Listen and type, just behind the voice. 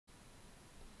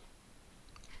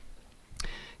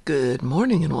Good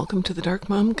morning and welcome to the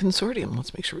Darkmom Consortium.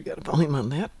 Let's make sure we got a volume on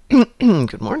that.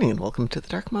 Good morning and welcome to the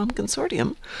Darkmom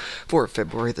Consortium for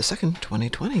February the 2nd,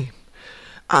 2020.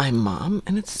 I'm Mom,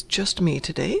 and it's just me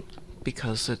today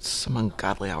because it's among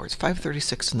godly hours,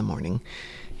 5:36 in the morning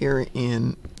here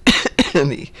in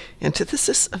the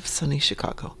antithesis of sunny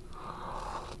Chicago.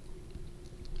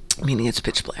 Meaning it's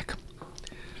pitch black.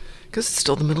 Because it's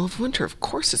still the middle of winter. Of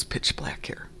course it's pitch black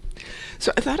here.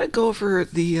 So I thought I'd go over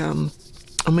the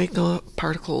Omega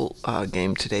particle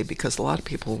game today because a lot of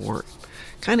people were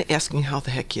kind of asking how the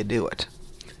heck you do it.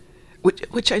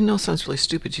 Which I know sounds really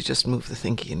stupid. You just move the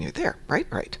thingy and you're there, right?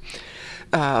 Right.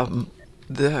 I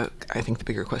think the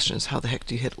bigger question is how the heck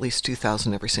do you hit at least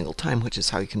 2,000 every single time, which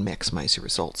is how you can maximize your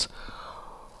results.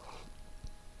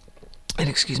 And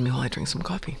excuse me while I drink some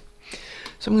coffee.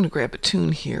 So I'm going to grab a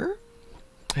tune here.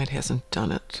 It hasn't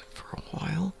done it for a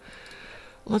while.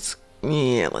 Let's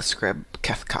grab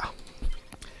Kefka.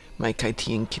 My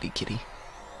Kitey and Kitty Kitty.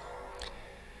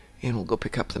 And we'll go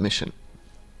pick up the mission.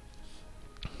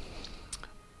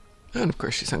 And of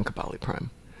course she's on Kabali Prime.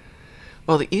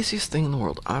 Well, the easiest thing in the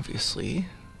world, obviously,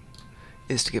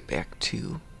 is to get back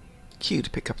to Q to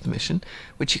pick up the mission,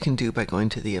 which you can do by going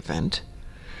to the event.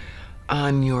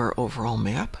 On your overall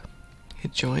map,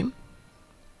 hit join.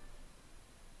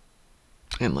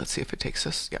 And let's see if it takes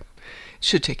us. Yep. It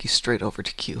should take you straight over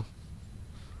to Q.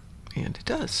 And it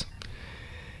does.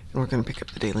 And we're going to pick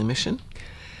up the daily mission.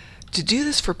 To do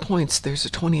this for points, there's a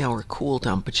 20-hour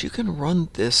cooldown, but you can run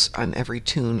this on every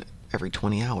tune every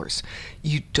 20 hours.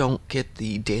 You don't get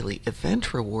the daily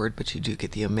event reward, but you do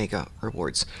get the Omega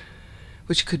rewards,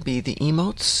 which could be the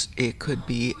emotes, it could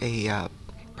be a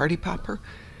party popper,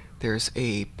 there's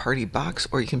a party box,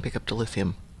 or you can pick up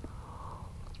dilithium.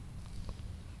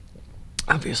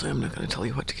 Obviously, I'm not going to tell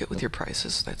you what to get with your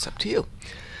prizes. That's up to you.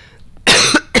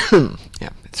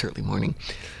 Yeah, it's early morning.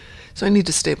 So I need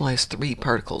to stabilize 3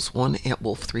 particles, one at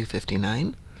Wolf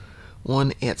 359,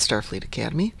 one at Starfleet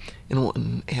Academy, and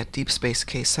one at Deep Space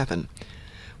K7,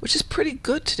 which is pretty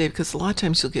good today because a lot of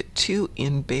times you'll get 2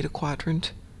 in Beta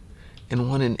Quadrant and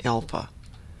 1 in Alpha,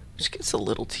 which gets a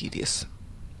little tedious.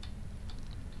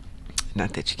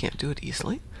 Not that you can't do it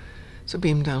easily. So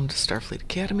beam down to Starfleet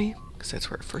Academy, because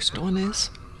that's where our first one is.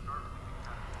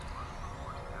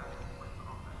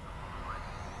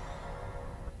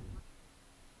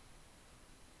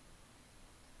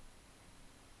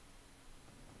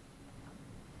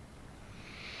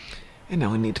 And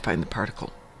now we need to find the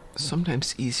particle.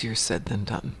 Sometimes easier said than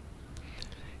done.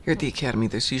 Here at the Academy,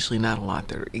 there's usually not a lot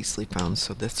that are easily found,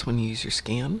 so that's when you use your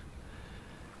scan.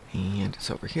 And it's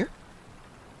over here.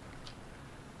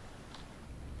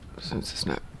 Since it's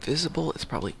not visible, it's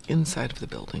probably inside of the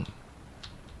building.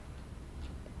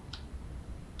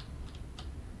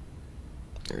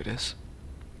 There it is.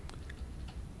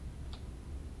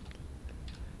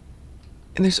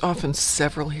 And there's often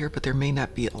several here, but there may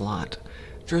not be a lot.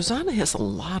 Drozana has a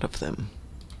lot of them.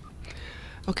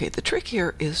 Okay, the trick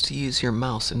here is to use your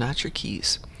mouse and not your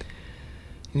keys.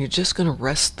 And you're just going to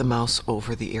rest the mouse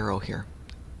over the arrow here.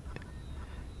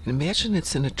 And imagine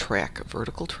it's in a track, a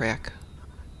vertical track.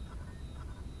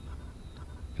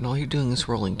 And all you're doing is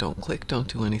rolling. Don't click, don't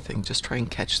do anything. Just try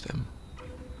and catch them.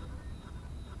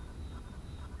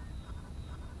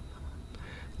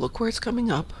 Look where it's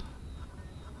coming up.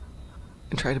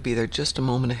 And try to be there just a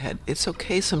moment ahead. It's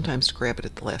okay sometimes to grab it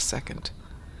at the last second.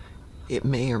 It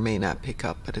may or may not pick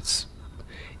up, but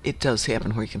it does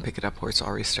happen where you can pick it up where it's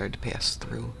already started to pass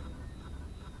through.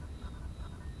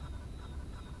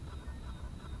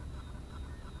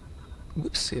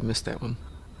 Whoops, I missed that one.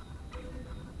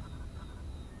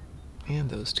 And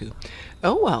those 2.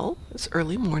 Oh well, it's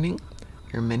early morning.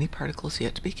 There are many particles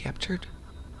yet to be captured.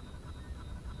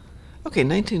 Okay,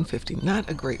 1950. Not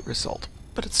a great result,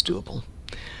 but it's doable.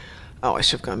 Oh, I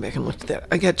should have gone back and looked at that.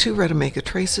 I got 2 red Omega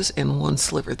traces and 1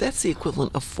 sliver. That's the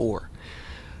equivalent of 4.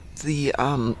 You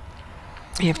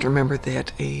have to remember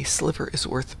that a sliver is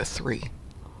worth a 3.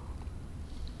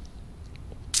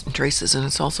 Traces, and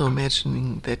it's also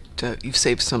imagining that you've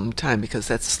saved some time because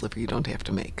that's a sliver you don't have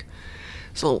to make.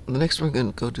 So the next one we're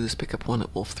going to go do is pick up 1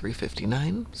 at Wolf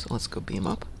 359. So let's go beam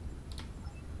up.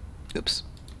 Oops.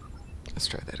 Let's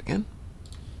try that again.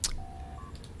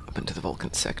 Up into the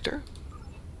Vulcan sector.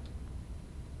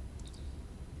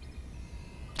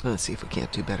 Let's see if we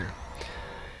can't do better.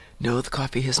 No, the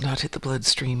coffee has not hit the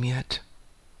bloodstream yet.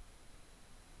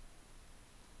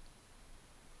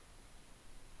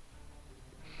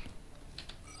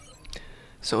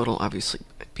 So it'll obviously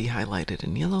be highlighted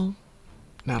in yellow.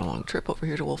 Not a long trip over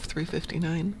here to Wolf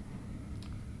 359.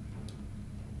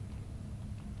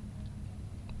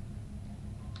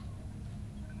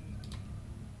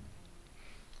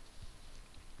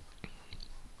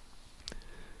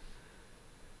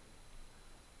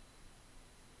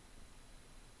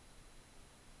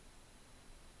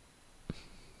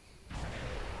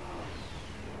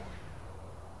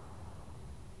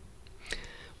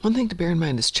 One thing to bear in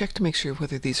mind is check to make sure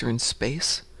whether these are in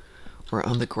space or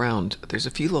on the ground. There's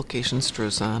a few locations,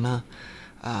 Drozana,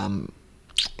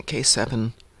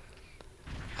 K7,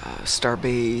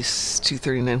 Starbase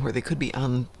 239, where they could be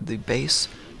on the base,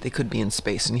 they could be in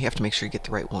space, and you have to make sure you get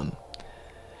the right one.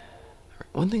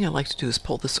 One thing I like to do is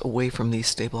pull this away from these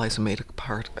stabilized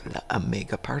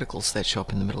omega particles that show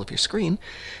up in the middle of your screen,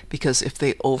 because if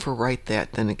they overwrite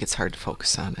that, then it gets hard to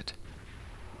focus on it.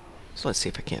 So let's see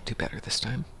if I can't do better this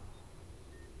time.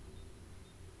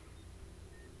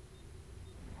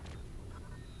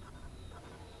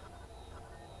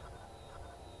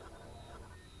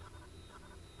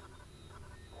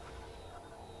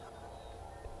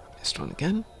 Missed one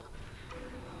again.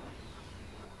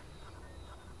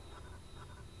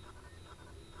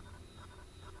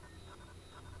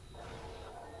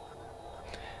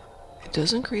 It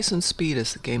does increase in speed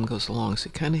as the game goes along, so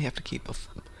you kind of have to keep a...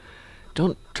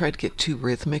 Don't try to get too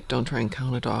rhythmic. Don't try and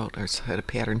count it out or set a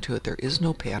pattern to it. There is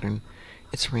no pattern.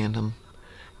 It's random.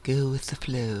 Go with the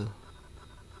flow.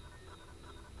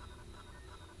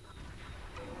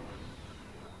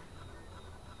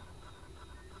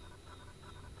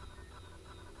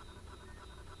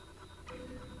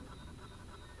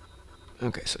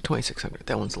 Okay, so 2600.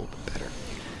 That one's a little bit better.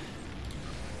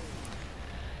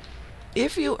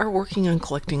 If you are working on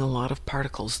collecting a lot of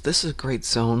particles, this is a great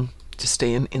zone to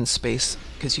stay in space,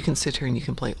 because you can sit here and you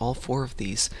can play all 4 of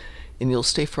these, and you'll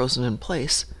stay frozen in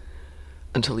place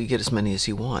until you get as many as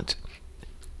you want.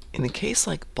 In a case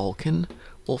like Vulcan,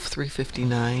 Wolf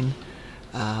 359,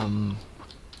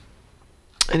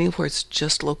 anywhere it's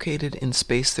just located in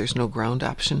space, there's no ground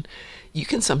option, you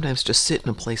can sometimes just sit in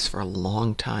a place for a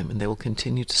long time and they will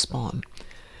continue to spawn.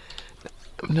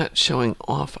 I'm not showing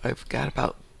off. I've got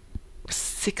about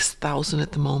 6,000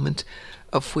 at the moment,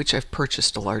 of which I've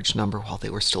purchased a large number while they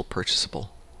were still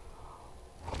purchasable.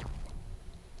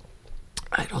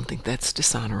 I don't think that's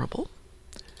dishonorable.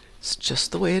 It's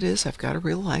just the way it is. I've got a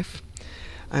real life.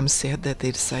 I'm sad that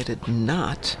they decided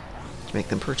not to make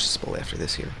them purchasable after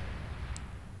this year.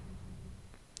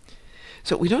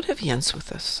 So we don't have Jens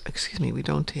with us. Excuse me, we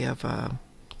don't have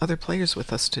other players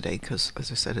with us today because,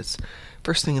 as I said, it's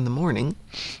first thing in the morning.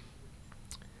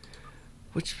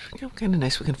 Which, you know, kind of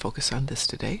nice. We can focus on this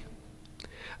today.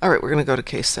 All right, we're going to go to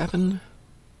K7.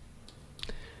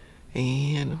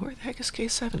 And where the heck is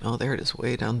K7? Oh, there it is,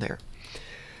 way down there.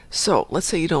 So let's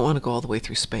say you don't want to go all the way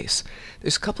through space.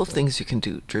 There's a couple of things you can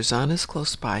do. Drozana is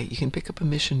close by. You can pick up a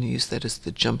mission and use that as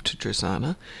the jump to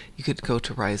Drozana. You could go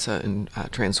to Ryza and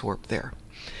transwarp there.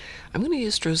 I'm going to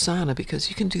use Drozana because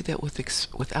you can do that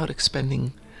without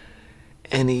expending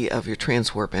any of your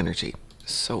transwarp energy.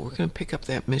 So we're going to pick up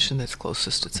that mission that's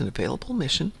closest. It's an available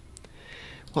mission.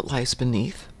 What lies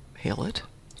beneath? Hail it.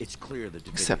 It's clear that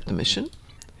accept the mission.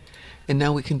 And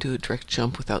now we can do a direct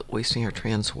jump without wasting our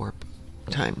transwarp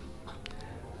time.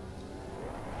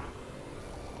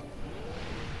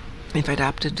 If I'd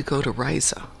opted to go to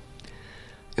Ryza,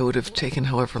 it would have taken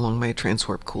however long my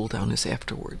transwarp cooldown is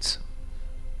afterwards.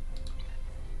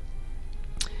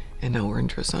 And now we're in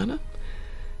Drozana.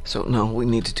 So now what we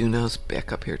need to do now is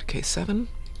back up here to K7.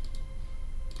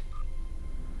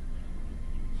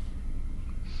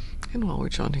 And while we're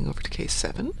jaunting over to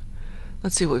K7,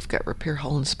 let's see what we've got. Repair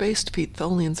hull in space, defeat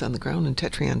Tholians on the ground, and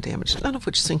Tetrion damage, none of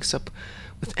which syncs up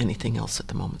with anything else at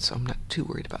the moment, so I'm not too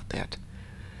worried about that.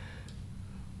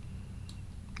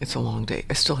 It's a long day.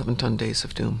 I still haven't done Days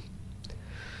of Doom.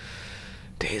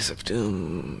 Days of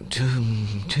Doom.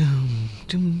 Doom, doom,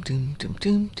 doom, doom, doom,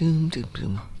 doom, doom, doom,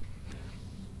 doom.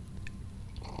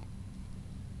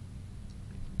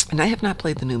 And I have not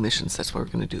played the new missions. That's why we're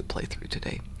going to do a playthrough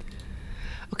today.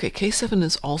 Okay, K7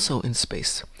 is also in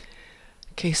space.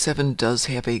 K7 does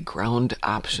have a ground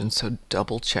option, so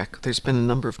double check. There's been a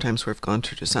number of times where I've gone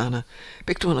to Drozana,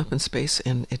 picked one up in space,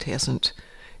 and it hasn't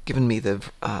given me the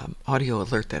audio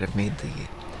alert that I've made the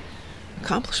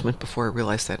accomplishment before I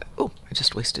realized that, oh, I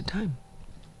just wasted time.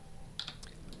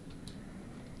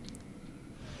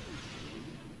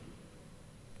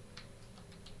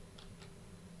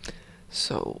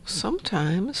 So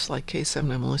sometimes, like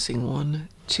K7, I'm only seeing 1,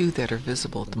 2 that are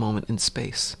visible at the moment in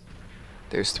space.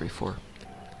 There's 3, 4.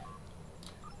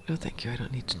 No, thank you. I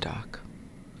don't need to dock.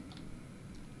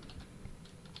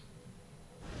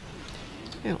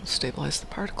 And we'll stabilize the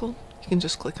particle. You can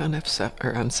just click on F7,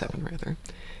 or on 7 rather.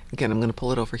 Again, I'm going to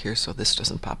pull it over here so this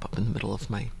doesn't pop up in the middle of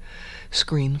my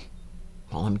screen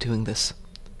while I'm doing this.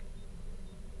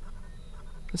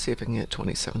 Let's see if I can get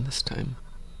 27 this time.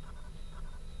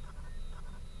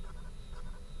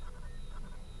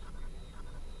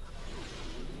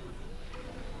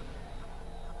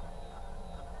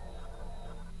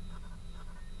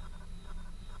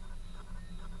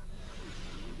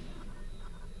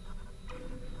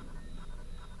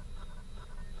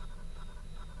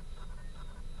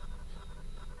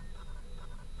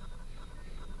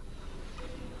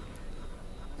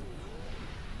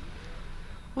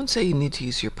 wouldn't say you need to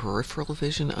use your peripheral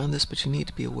vision on this, but you need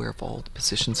to be aware of all the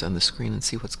positions on the screen and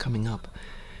see what's coming up.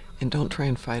 And don't try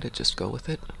and fight it, just go with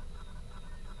it.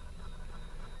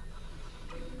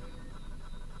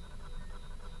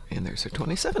 And there's our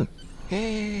 27.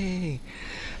 Yay!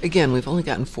 Again, we've only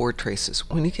gotten 4 traces.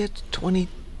 When you get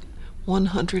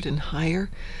 2100 and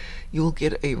higher, you will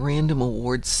get a random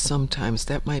award sometimes.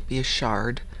 That might be a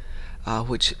shard,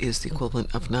 which is the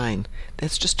equivalent of 9.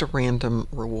 That's just a random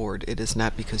reward. It is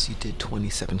not because you did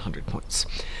 2700 points.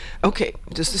 Okay,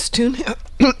 does this tune have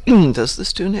does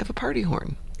this tune have a party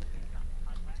horn?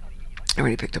 I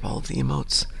already picked up all of the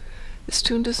emotes. This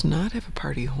tune does not have a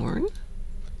party horn.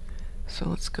 So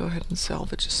let's go ahead and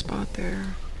salvage a spot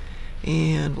there.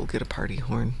 And we'll get a party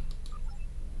horn.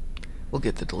 We'll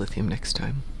get the dilithium next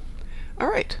time.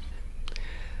 Alright.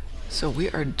 So we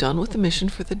are done with the mission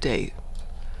for the day.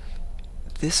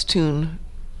 This tune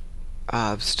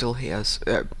still has...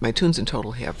 my tunes in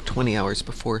total have 20 hours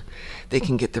before they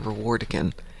can get the reward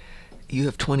again. You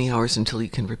have 20 hours until you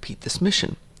can repeat this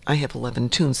mission. I have 11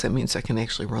 tunes. That means I can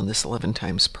actually run this 11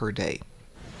 times per day.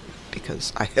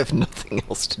 Because I have nothing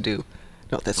else to do.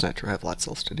 No, that's not true. I have lots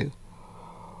else to do.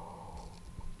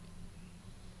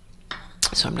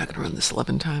 So I'm not going to run this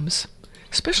 11 times.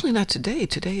 Especially not today.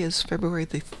 Today is February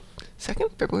the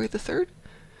 2nd? February the 3rd?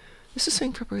 This is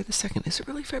saying February the 2nd. Is it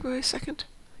really February 2nd?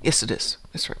 Yes, it is.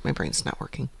 That's right. My brain's not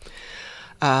working.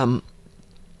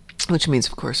 Which means,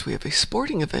 of course, we have a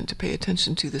sporting event to pay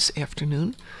attention to this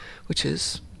afternoon, which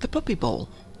is the Puppy Bowl.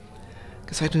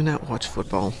 Because I do not watch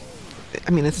football.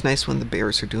 I mean, it's nice when the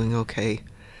Bears are doing okay,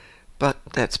 but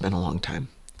that's been a long time.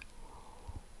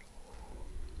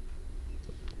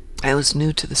 I was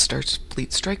new to the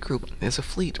Starfleet Strike Group as a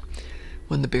fleet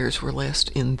when the Bears were last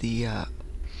in the,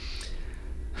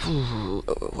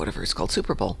 whatever it's called,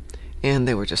 Super Bowl. And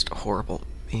they were just horrible.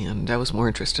 And I was more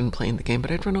interested in playing the game, but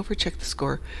I'd run over, check the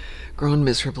score, groan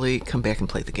miserably, come back and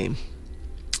play the game.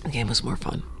 The game was more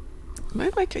fun. Am I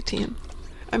in my Kytian?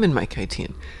 I'm in my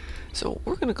Kytian. So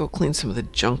we're going to go clean some of the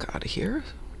junk out of here.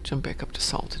 Jump back up to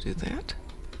Sol to do that.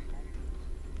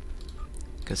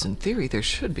 Because in theory, there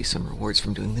should be some rewards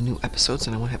from doing the new episodes,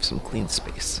 and I want to have some clean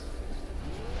space.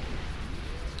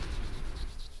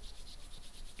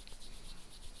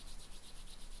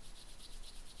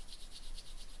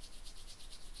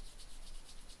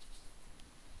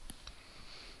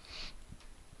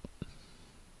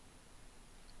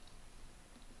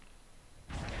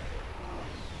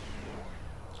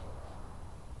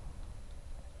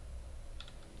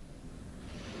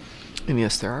 And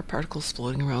yes, there are particles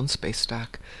floating around space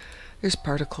dock. There's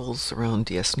particles around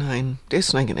DS9.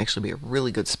 DS9 can actually be a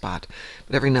really good spot,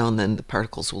 but every now and then the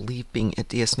particles will leave being at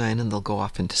DS9 and they'll go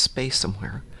off into space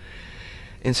somewhere.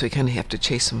 And so you kind of have to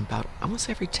chase them about almost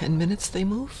every 10 minutes they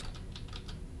move.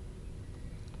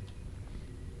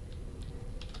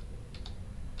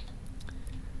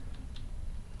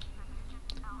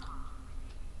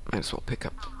 Might as well pick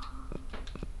up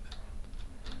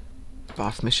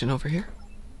Voth mission over here.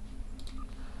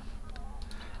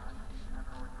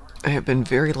 I have been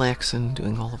very lax in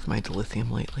doing all of my dilithium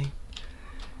lately,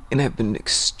 and I've been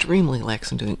extremely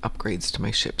lax in doing upgrades to my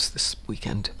ships this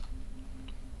weekend.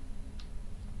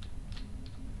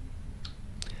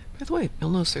 By the way, you'll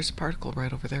notice there's a particle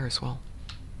right over there as well.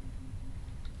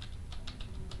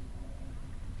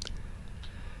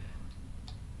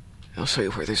 I'll show you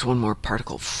where there's one more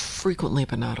particle frequently,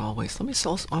 but not always. Let me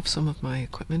sell off some of my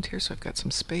equipment here so I've got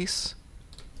some space.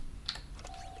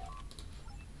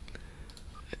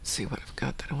 Let's see what I've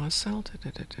got that I want to sell.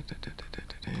 Might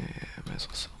as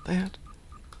well sell that.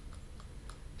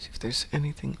 See if there's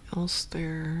anything else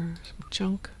there. Some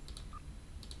junk.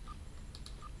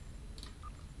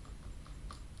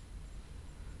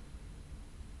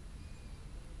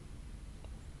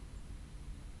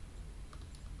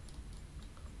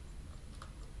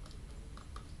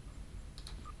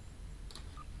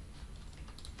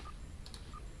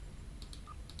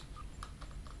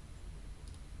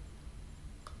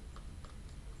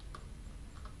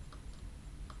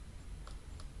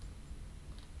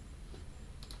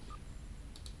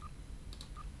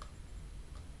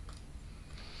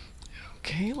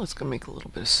 Okay, let's go make a little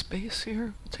bit of space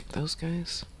here. We'll take those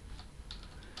guys.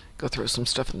 Go throw some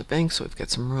stuff in the bank so we've got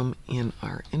some room in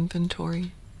our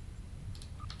inventory.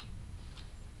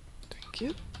 Thank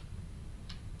you.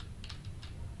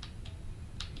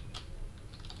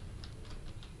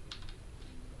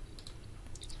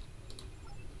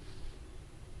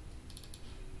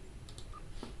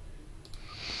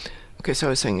 Okay, so I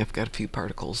was saying I've got a few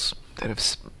particles that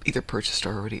I've either purchased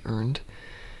or already earned,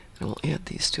 and we'll add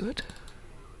these to it.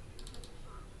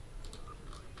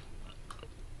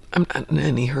 I'm not in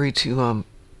any hurry to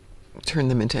turn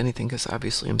them into anything, because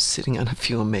obviously I'm sitting on a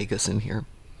few omegas in here.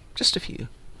 Just a few.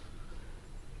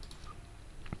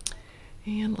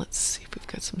 And let's see if we've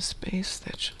got some space.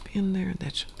 That should be in there.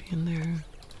 That should be in there.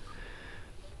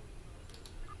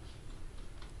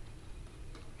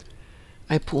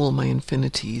 I pool my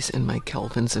infinities and my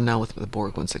kelvins, and now with the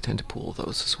Borg ones I tend to pool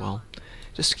those as well.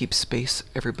 Just to keep space.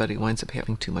 Everybody winds up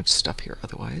having too much stuff here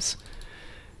otherwise.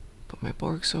 Put my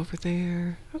Borgs over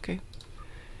there. Okay.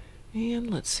 And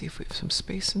let's see if we have some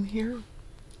space in here.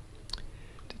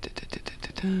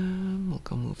 We'll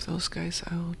go move those guys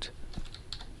out.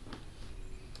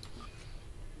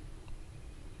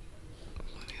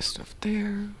 Plenty of stuff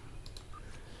there.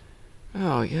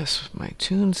 Oh yes, my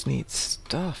tunes need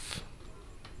stuff.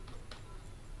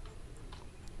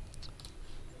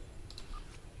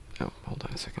 Oh, hold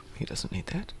on a second. He doesn't need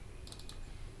that.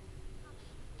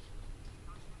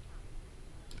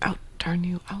 Out, darn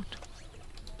you, out.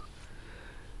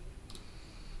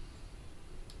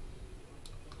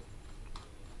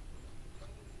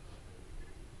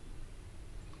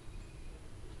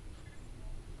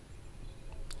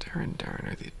 Darn,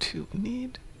 are the two we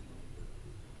need?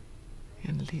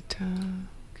 And Lita,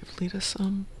 give Lita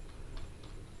some.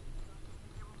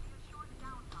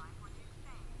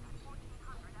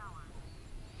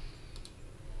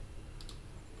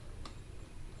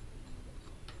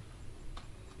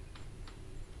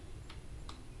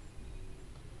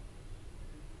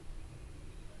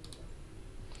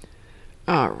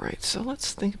 Alright, so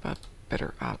let's think about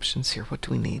better options here. What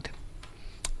do we need?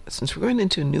 Since we're going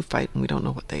into a new fight and we don't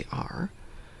know what they are,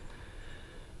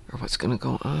 or what's going to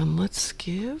go on, let's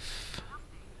give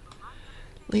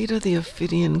Lita the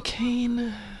Ophidian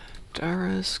Cane.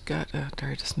 Dara's got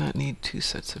Dara does not need 2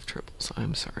 sets of triples.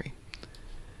 I'm sorry.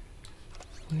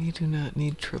 We do not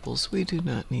need triples. We do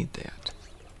not need that.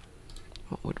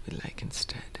 What would we like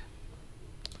instead?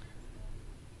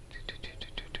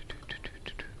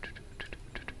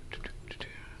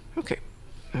 Okay,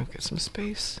 I've got some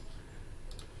space.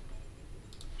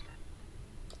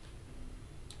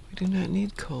 We do not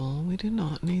need coal. We do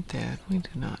not need that. We do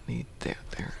not need that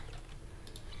there.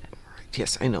 Alright,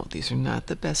 yes, I know these are not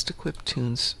the best equipped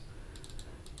tunes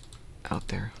out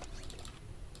there.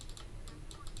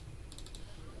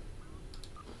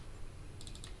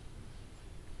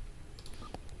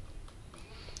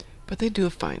 But they do a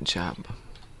fine job.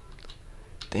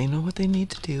 They know what they need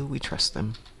to do. We trust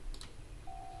them.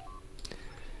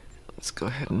 Let's go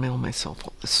ahead and mail myself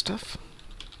all this stuff.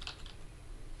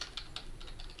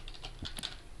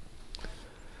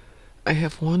 I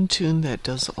have one tune that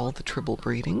does all the tribble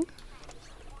breeding.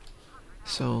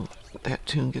 So that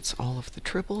tune gets all of the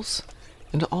tribbles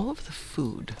and all of the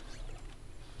food.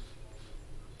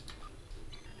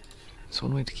 It's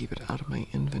one way to keep it out of my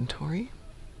inventory.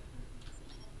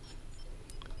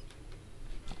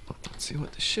 Let's see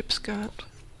what the ship's got.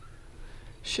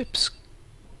 Ship's...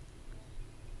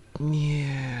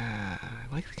 yeah,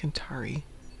 I like the Kantari.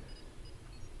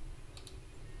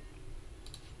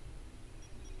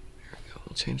 There we go,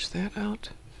 we'll change that out.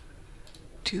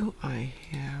 Do I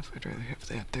have... I'd rather have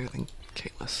that there than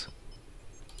Kalis.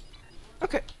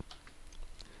 Okay.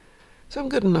 So I'm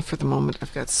good enough for the moment.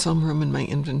 I've got some room in my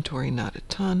inventory, not a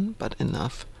ton, but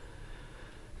enough.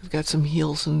 I've got some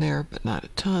heals in there, but not a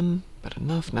ton, but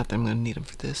enough. Not that I'm going to need them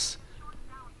for this.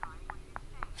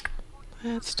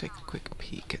 Let's take a quick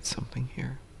peek at something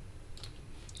here.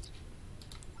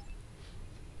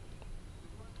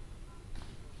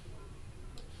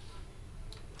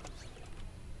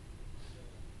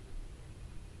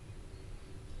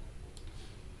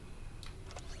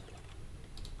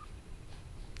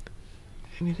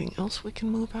 Anything else we can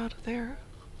move out of there?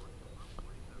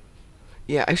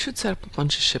 Yeah, I should set up a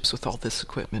bunch of ships with all this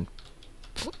equipment,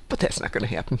 but that's not going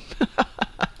to happen.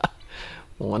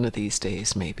 One of these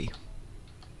days, maybe.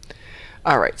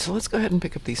 Alright, so let's go ahead and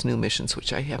pick up these new missions,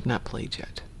 which I have not played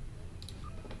yet.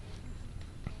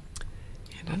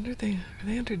 And are they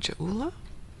under Jaula?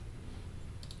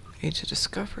 Age of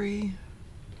Discovery.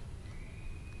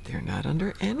 They're not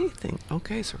under anything.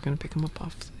 Okay, so we're going to pick them up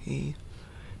off the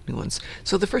new ones.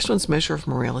 So the first one's Measure of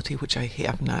Morality, which I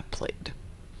have not played.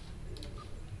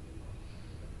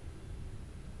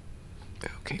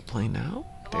 Okay, play now.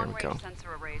 There we go. The sensor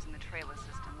arrays in the trailer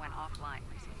system went offline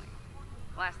recently.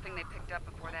 Last thing they picked up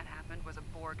before that happened was a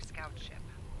Borg scout ship.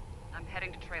 I'm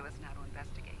heading to Trailers now to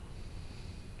investigate.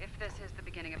 If this is the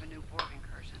beginning of a new Borg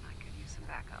incursion, I could use some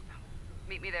backup.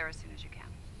 Meet me there as soon as you can.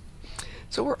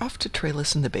 So we're off to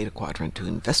Trailus in the Beta Quadrant to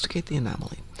investigate the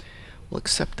anomaly. We'll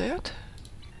accept that.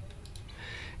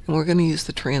 And we're going to use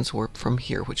the transwarp from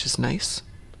here, which is nice.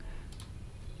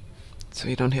 So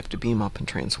you don't have to beam up and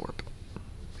transwarp.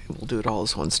 It will do it all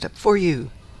as one step for you.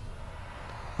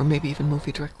 Or maybe even move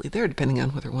you directly there, depending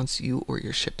on whether it wants you or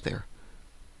your ship there.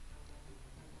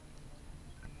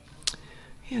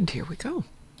 And here we go.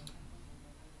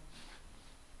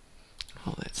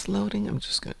 While that's loading, I'm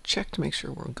just going to check to make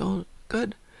sure we're going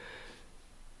good.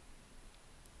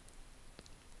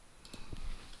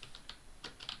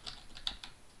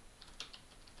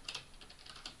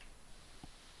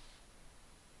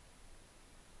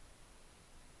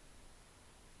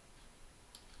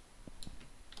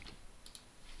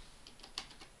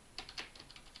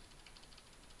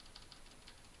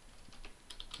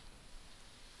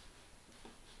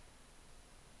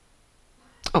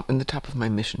 Oh, in the top of my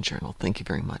mission journal. Thank you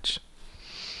very much.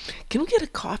 Can we get a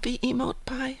coffee emote,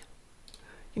 Pi?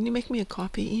 Can you make me a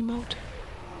coffee emote?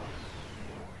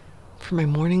 For my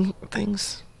morning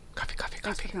things? Coffee, coffee, coffee.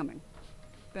 Thanks for coming.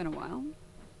 Been a while.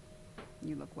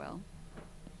 You look well.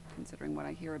 Considering what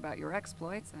I hear about your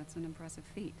exploits, that's an impressive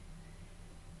feat.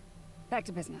 Back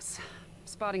to business.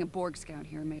 Spotting a Borg scout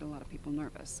here made a lot of people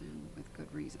nervous, and with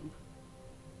good reason.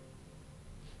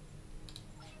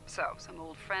 So, some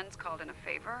old friends called in a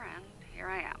favor, and here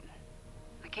I am.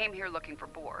 I came here looking for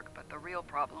Borg, but the real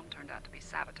problem turned out to be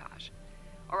sabotage.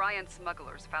 Orion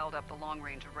smugglers fouled up the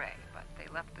long-range array, but they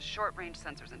left the short-range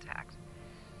sensors intact.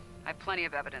 I have plenty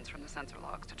of evidence from the sensor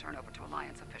logs to turn over to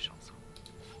Alliance officials.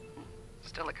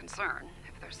 Still a concern.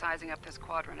 If they're sizing up this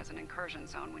quadrant as an incursion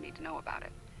zone, we need to know about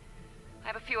it. I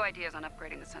have a few ideas on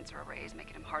upgrading the sensor arrays,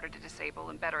 making them harder to disable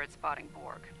and better at spotting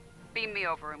Borg. Beam me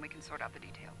over and we can sort out the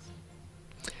details.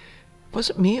 Was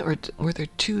it me, or were there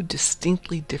two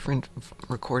distinctly different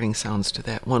recording sounds to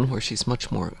that? One where she's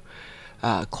much more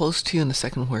close to you, and the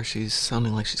second where she's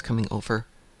sounding like she's coming over.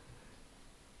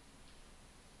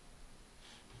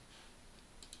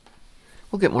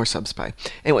 We'll get more subs by.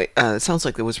 Anyway, it sounds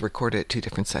like it was recorded at two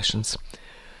different sessions.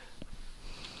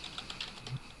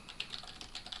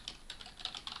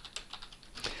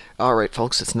 Alright,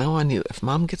 folks, it's now on you. If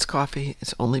Mom gets coffee,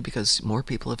 it's only because more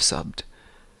people have subbed.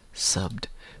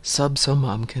 Sub so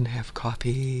Mom can have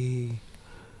coffee.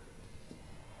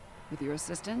 With your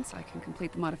assistance, I can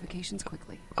complete the modifications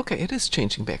quickly. Okay, it is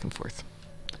changing back and forth.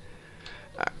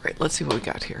 Alright, let's see what we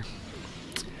got here.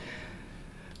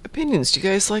 Opinions. Do you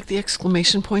guys like the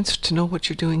exclamation points to know what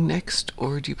you're doing next,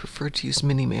 or do you prefer to use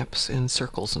mini-maps and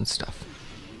circles and stuff?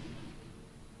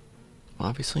 Well,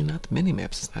 obviously not the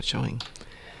mini-maps, it's not showing.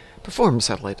 Perform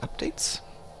satellite updates.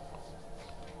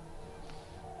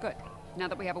 Good. Now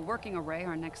that we have a working array,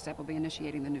 our next step will be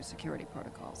initiating the new security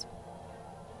protocols.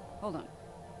 Hold on.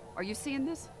 Are you seeing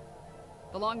this?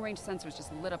 The long-range sensors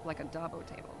just lit up like a Dabo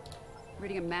table,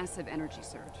 reading a massive energy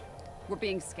surge. We're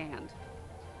being scanned.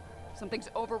 Something's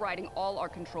overriding all our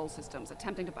control systems,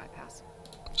 attempting to bypass.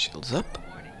 Shields up.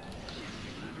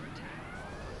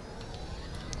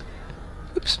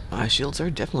 Oops, my shields are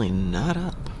definitely not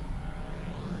up.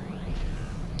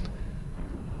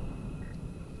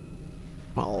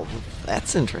 Well,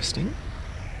 that's interesting.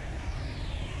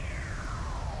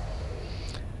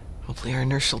 Hopefully our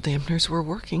inertial dampeners were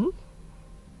working.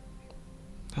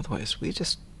 Otherwise, we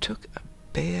just took a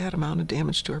bad amount of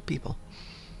damage to our people.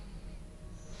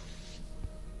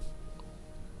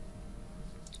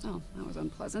 Oh, that was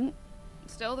unpleasant.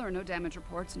 Still, there are no damage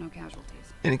reports, no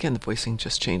casualties. And again, the voicing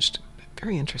just changed.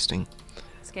 Very interesting.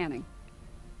 Scanning.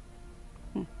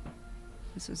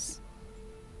 This is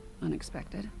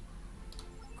unexpected.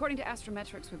 According to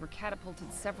astrometrics, we were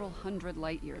catapulted several hundred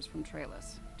light years from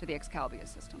Trailus to the Excalibia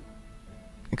system.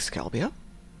 Excalibia?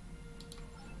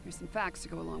 Here's some facts to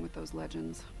go along with those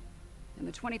legends. In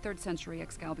the 23rd century,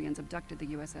 Excalbians abducted the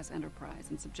USS Enterprise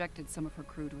and subjected some of her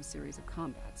crew to a series of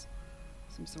combats.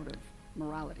 Some sort of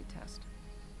morality test.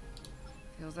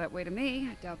 Feels that way to me.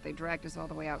 I doubt they dragged us all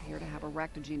the way out here to have a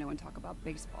Ractogeno and talk about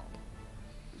baseball.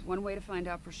 There's one way to find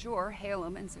out for sure. Hail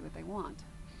them and see what they want.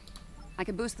 I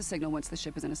can boost the signal once the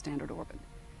ship is in a standard orbit.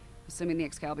 Assuming the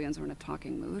Excalbians are in a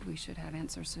talking mood, we should have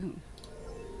answer soon.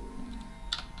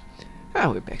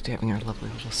 Oh, we're back to having our lovely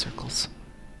little circles.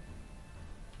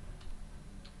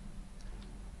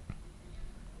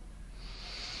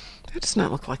 That does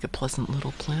not look like a pleasant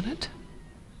little planet.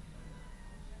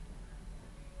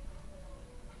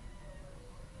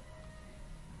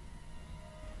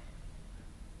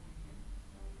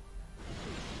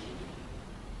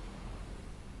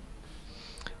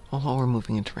 Well, while we're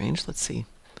moving into range, let's see.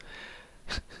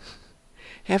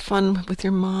 Have fun with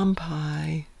your mom,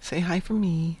 Pi. Say hi for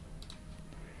me.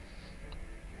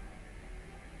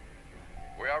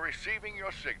 We are receiving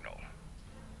your signal.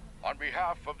 On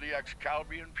behalf of the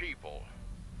Excalbian people,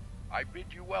 I bid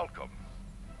you welcome.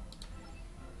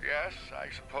 Yes, I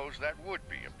suppose that would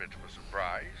be a bit of a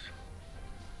surprise.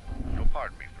 You'll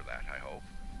pardon me for that, I hope.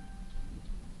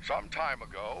 Some time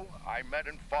ago, I met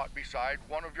and fought beside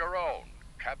one of your own,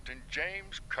 Captain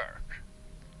James Kirk.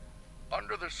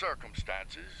 Under the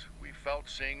circumstances, we felt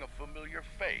seeing a familiar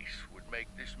face would make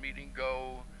this meeting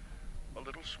go a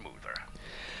little smoother.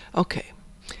 Okay.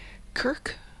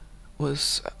 Kirk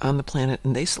was on the planet,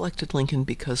 and they selected Lincoln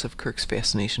because of Kirk's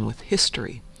fascination with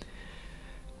history.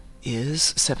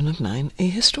 Is 7 of 9 a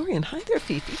historian? Hi there,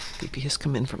 Fifi. Fifi has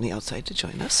come in from the outside to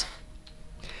join us.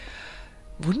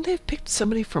 Wouldn't they have picked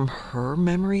somebody from her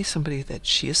memory, somebody that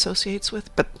she associates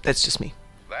with? But that's just me.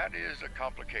 That is a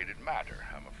complicated matter,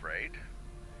 I'm afraid.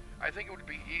 I think it would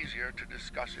be easier to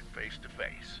discuss it face to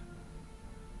face.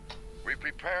 We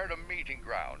prepared a meeting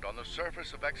ground on the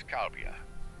surface of Excalibur.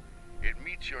 It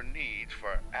meets your needs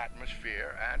for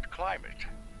atmosphere and climate,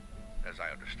 as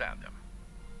I understand them.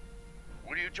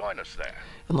 Will you join us there?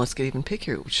 And let's get even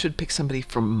pickier. We should pick somebody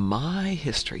from my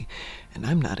history. And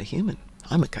I'm not a human.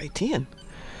 I'm a Kaitian.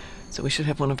 So we should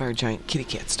have one of our giant kitty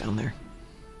cats down there.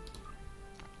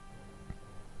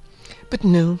 But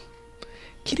no.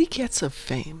 Kitty cats of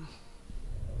fame.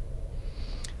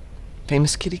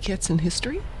 Famous kitty cats in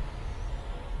history?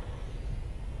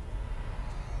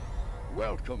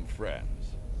 Welcome,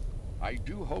 friends. I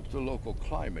do hope the local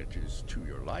climate is to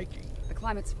your liking. The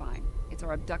climate's fine. It's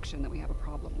our abduction that we have a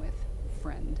problem with,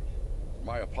 friend.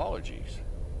 My apologies.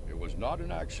 It was not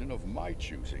an action of my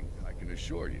choosing, I can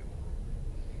assure you.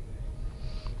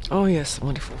 Oh yes,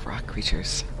 wonderful rock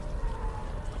creatures.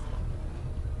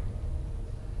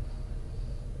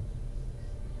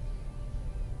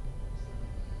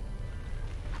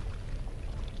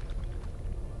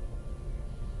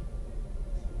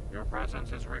 Your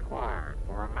presence is required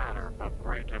for a matter of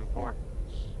great importance.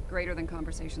 Greater than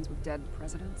conversations with dead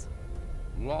presidents?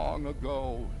 Long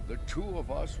ago, the two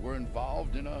of us were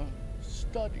involved in a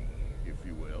study, if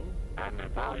you will. An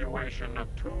evaluation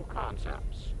of two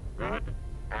concepts, good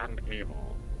and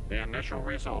evil. The initial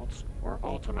results were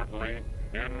ultimately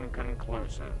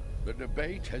inconclusive. The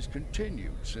debate has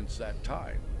continued since that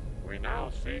time. We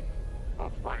now seek a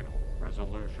final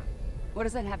resolution. What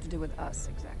does that have to do with us,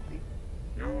 exactly?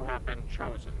 You have been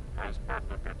chosen as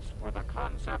advocates for the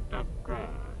concept of good.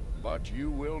 But you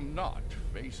will not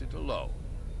face it alone.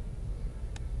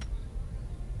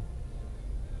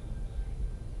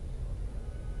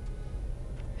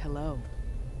 Hello.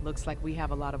 Looks like we have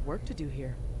a lot of work to do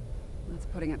here. That's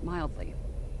putting it mildly.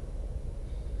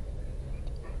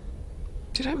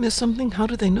 Did I miss something? How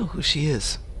do they know who she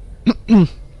is? You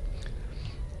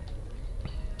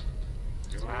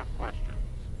have questions.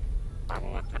 I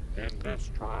will attempt in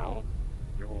this trial.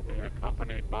 You will be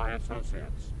accompanied by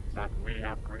associates that we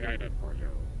have created for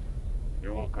you.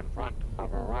 You will confront a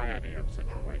variety of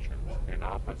situations in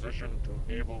opposition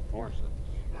to evil forces.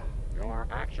 Your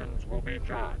actions will be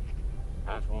judged,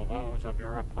 as will those of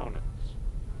your opponents.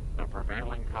 The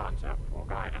prevailing concept will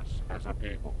guide us as a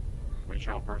people. We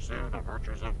shall pursue the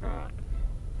virtues of good,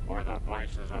 or the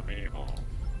vices of evil.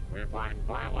 We find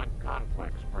violent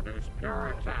conflicts produce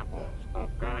pure examples of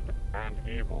good and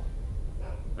evil.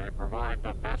 They provide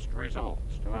the best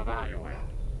results to evaluate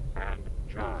and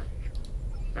judge.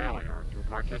 Failure to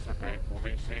participate will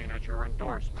be seen as your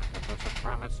endorsement of the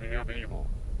supremacy of evil.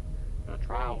 The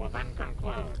trial will then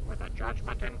conclude with a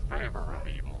judgment in favor of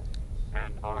evil,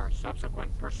 and our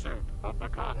subsequent pursuit of the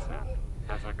concept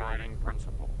as a guiding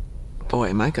principle. Boy,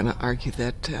 am I going to argue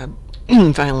that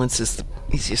violence is the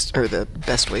easiest or the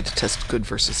best way to test good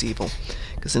versus evil.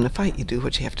 Because in a fight, you do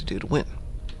what you have to do to win.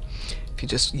 If you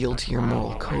just yield to your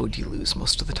moral code, you lose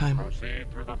most of the time.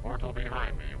 Proceed through the portal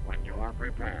behind me when you are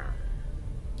prepared.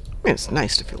 I mean, it's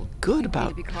nice to feel good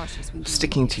about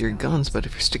sticking to your guns, but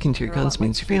if you're sticking to your guns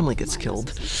means your family gets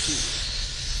killed,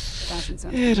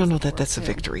 I don't know that that's a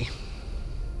victory.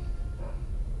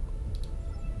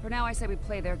 For now, I say we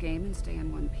play their game and stay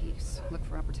in one piece. Look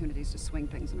for opportunities to swing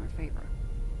things in our favor.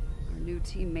 Our new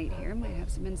teammate here might have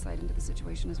some insight into the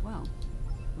situation as well.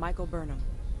 Michael Burnham,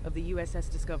 of the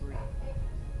USS Discovery.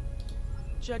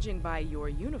 Judging by your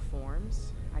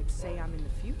uniforms, I'd say I'm in the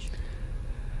future.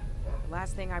 The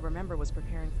last thing I remember was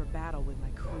preparing for battle with my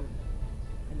crew,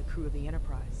 and the crew of the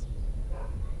Enterprise.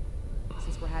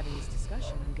 Since we're having this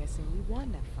discussion, I'm guessing we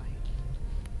won that fight.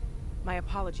 My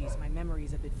apologies, my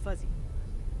memory's a bit fuzzy.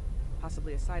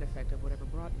 Possibly a side effect of whatever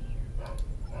brought me here.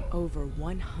 Over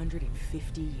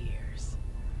 150 years.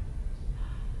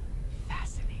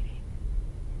 Fascinating.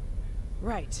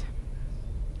 Right.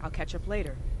 I'll catch up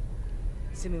later,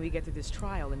 assuming we get through this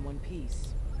trial in one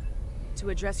piece. To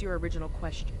address your original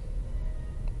question,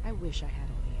 I wish I had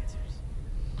all the answers,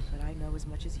 but I know as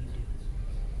much as you do.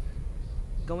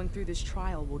 Going through this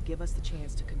trial will give us the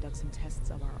chance to conduct some tests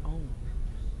of our own.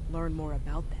 Learn more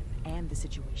about them and the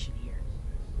situation here.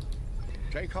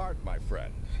 Take heart, my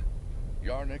friends.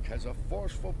 Yarnik has a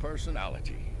forceful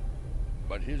personality.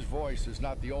 But his voice is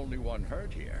not the only one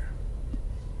heard here.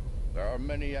 There are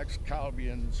many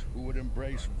ex-Calbians who would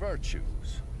embrace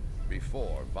virtues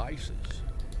before vices.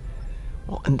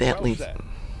 Well, and that Well leads... said.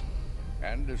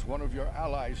 And as one of your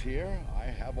allies here, I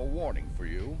have a warning for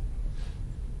you.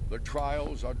 The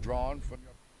trials are drawn from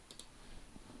your...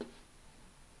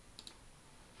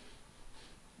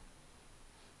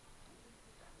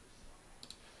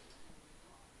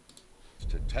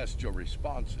 to test your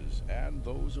responses and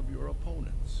those of your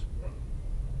opponents.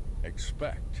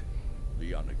 Expect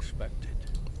the unexpected.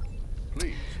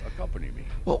 Please accompany me.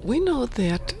 Well, we know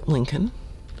that Lincoln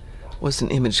was an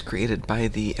image created by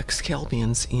the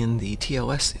Excalbians in the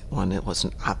TOS one. It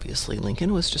wasn't obviously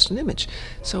Lincoln, it was just an image.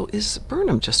 So is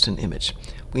Burnham just an image?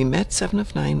 We met 7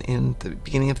 of 9 in the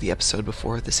beginning of the episode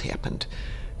before this happened.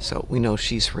 So we know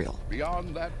she's real.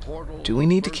 Beyond that portal, Do we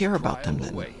need to first care about them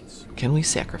trial then? awaits. Can we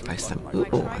sacrifice them? Ooh,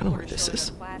 I know where this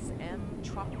is. Class M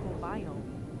tropical biome.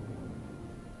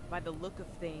 By the look of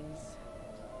things,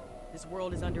 this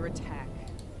world is under attack.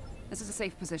 This is a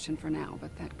safe position for now,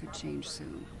 but that could change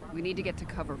soon. We need to get to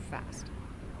cover fast.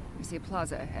 We see a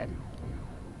plaza ahead.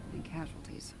 And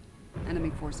casualties.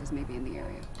 Enemy forces may be in the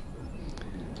area.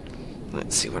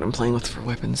 Let's see what I'm playing with for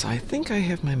weapons. I think I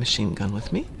have my machine gun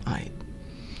with me.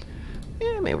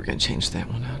 Yeah, maybe we're going to change that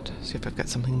one out. See if I've got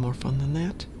something more fun than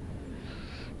that.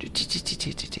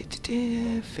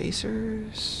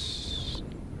 Phasers.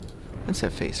 Let's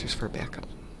have phasers for backup.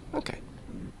 Okay.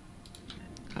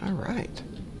 Alright.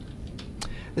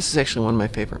 This is actually one of my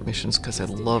favorite missions because I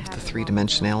love the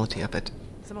three-dimensionality of it.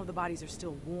 Some of the bodies are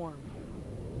still warm.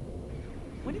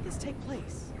 When did this take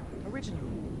place, originally?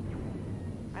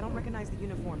 I don't recognize the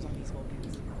uniforms on these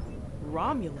Vulcans.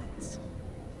 Romulans.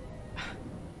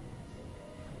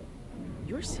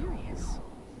 You're serious?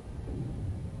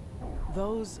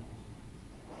 Those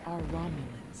are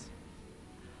Romulans.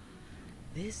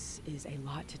 This is a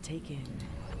lot to take in.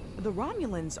 The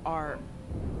Romulans are...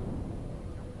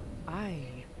 I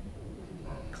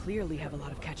clearly have a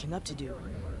lot of catching up to do.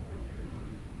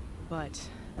 But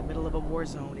the middle of a war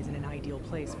zone isn't an ideal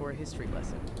place for a history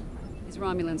lesson. These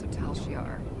Romulans are Tal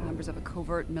Shiar, members of a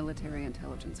covert military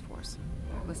intelligence force.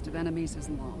 The list of enemies is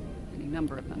long. Any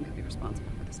number of them could be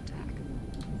responsible for this attack.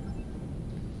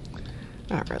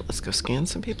 Alright, let's go scan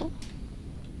some people.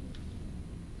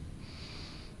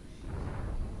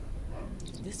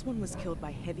 This one was killed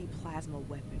by heavy plasma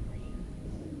weaponry.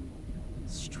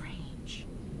 Strange.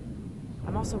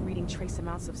 I'm also reading trace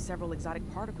amounts of several exotic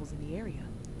particles in the area.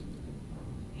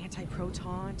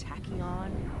 Antiproton,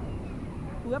 tachyon.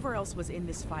 Whoever else was in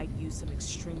this fight used some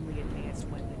extremely advanced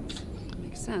weapons.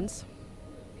 Makes sense.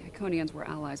 The Iconians were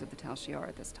allies of the Tal Shiar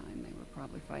at this time. They were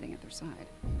probably fighting at their side.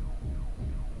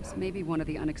 This may be one of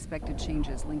the unexpected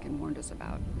changes Lincoln warned us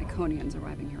about. Iconians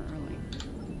arriving here early.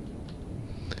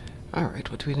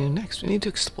 Alright, what do we do next? We need to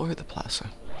explore the plaza.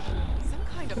 Some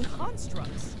kind of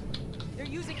constructs. They're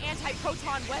using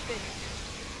anti-proton weapons.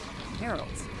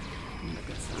 Heralds. Not a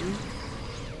good sign.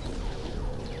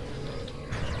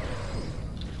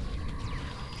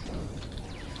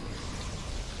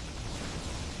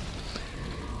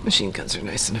 Machine guns are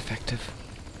nice and effective.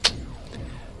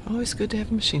 Always good to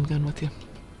have a machine gun with you.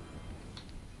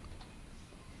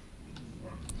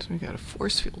 So we got a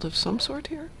force field of some sort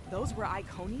here? Those were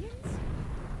Iconians?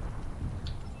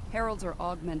 Heralds are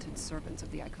augmented servants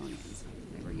of the Iconians.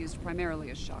 They were used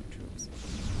primarily as shock troops.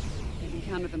 We've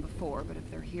encountered them before, but if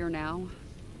they're here now,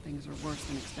 things are worse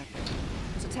than expected.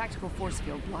 There's a tactical force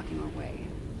field blocking our way.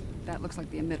 That looks like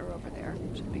the emitter over there.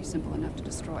 Should be simple enough to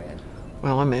destroy it.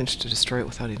 Well, I managed to destroy it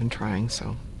without even trying,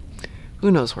 so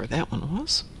who knows where that one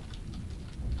was?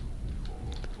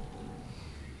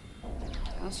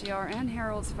 Tal Shiar and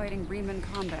Heralds fighting Riemann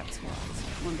combat squads.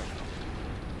 Wonderful.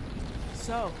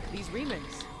 So, these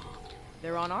Remans,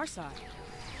 they're on our side.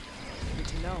 Good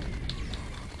to know.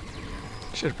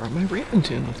 Should have brought my Raven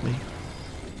tune with me.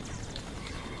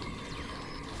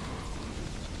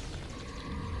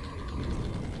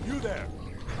 You there!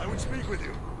 I would speak with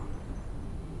you.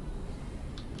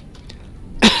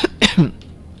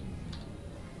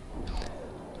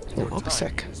 Your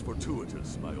Lopsec. timing is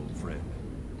fortuitous, my old friend.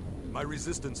 My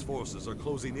resistance forces are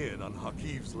closing in on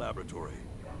Hakiv's laboratory,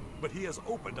 but he has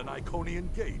opened an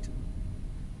Iconian gate.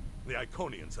 The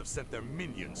Iconians have sent their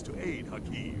minions to aid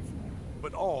Hakiv,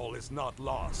 but all is not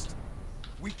lost.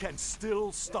 We can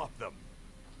still stop them.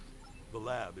 The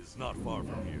lab is not far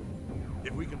from here.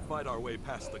 If we can fight our way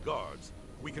past the guards,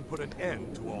 we can put an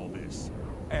end to all this.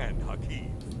 And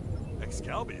Hakiv.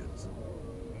 Excalbians?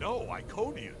 No,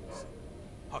 Iconians.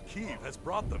 Hakiv has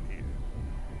brought them here.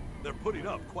 They're putting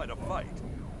up quite a fight.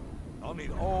 I'll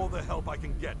need all the help I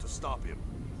can get to stop him.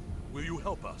 Will you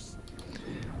help us?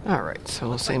 Alright,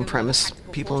 so same premise.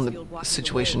 People in the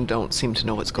situation don't seem to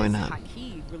know what's going on.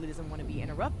 Hakiv really doesn't want to be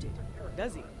interrupted,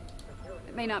 does he?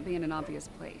 It may not be in an obvious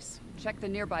place. Check the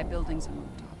nearby buildings and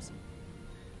rooftops.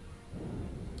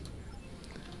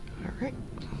 Alright.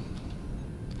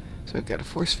 So we've got a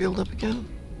force field up again.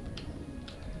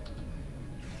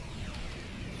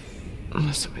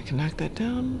 Somebody can knock that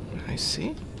down. I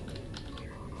see.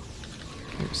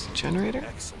 Here's the generator.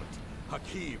 Excellent.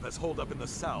 Hakiv has holed up in the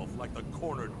south like the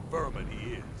cornered vermin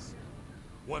he is.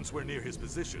 Once we're near his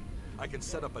position, I can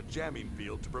set up a jamming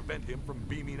field to prevent him from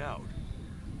beaming out.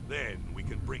 Then we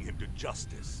can bring him to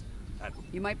justice. And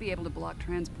You might be able to block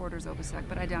transporters, Obasek,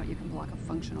 but I doubt you can block a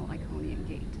functional Iconian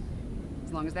gate.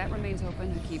 As long as that remains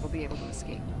open, Hakiv will be able to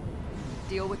escape.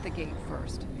 Deal with the gate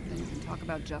first, then you can talk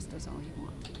about justice all you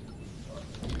want.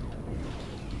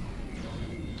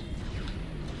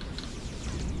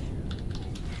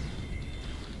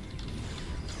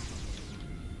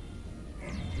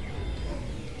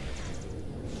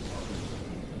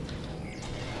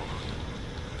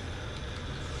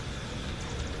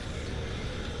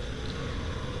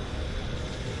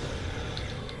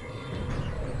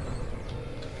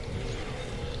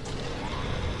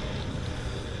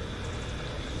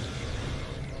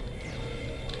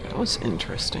 That was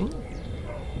interesting.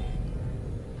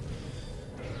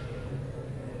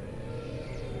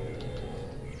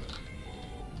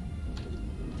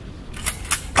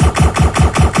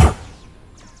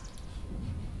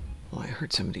 Well, I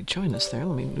heard somebody join us there.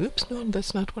 Let me... Oops, no,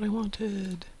 that's not what I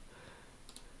wanted.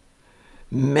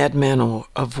 Madman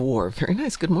of War. Very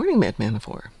nice. Good morning, Madman of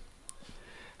War.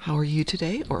 How are you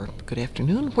today? Or good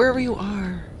afternoon, wherever you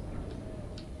are.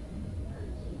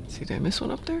 See, did I miss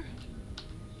one up there?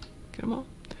 Get them all?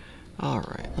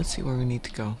 Alright, let's see where we need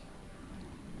to go.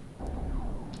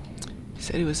 He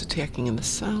said he was attacking in the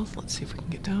south. Let's see if we can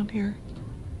get down here.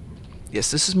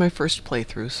 Yes, this is my first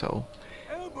playthrough, so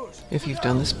if you've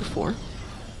done this before.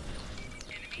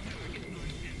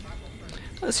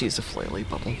 Let's use a flaily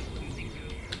bubble.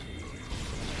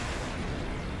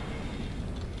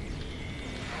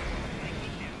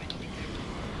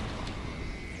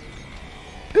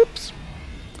 Oops.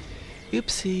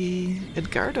 Oopsie.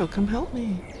 Edgardo, come help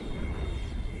me.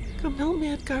 Come help me,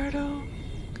 Edgardo.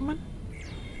 Come on.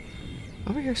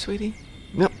 Over here, sweetie.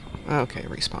 Nope. Okay,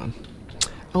 respawn.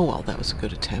 Oh, well, that was a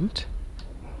good attempt.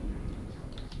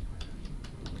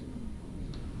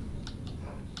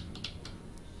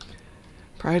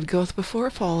 Pride goeth before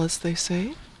a fall, as they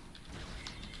say.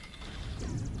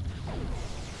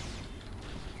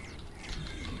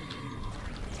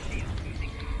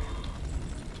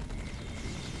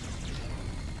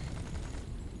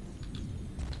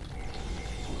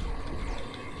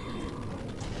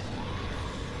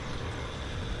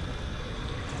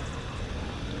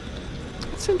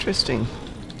 That's interesting.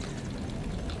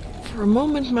 For a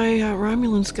moment, my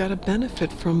Romulans got a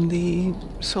benefit from the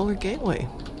solar gateway.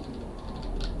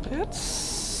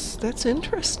 That's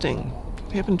interesting.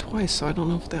 It happened twice, so I don't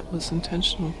know if that was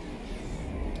intentional.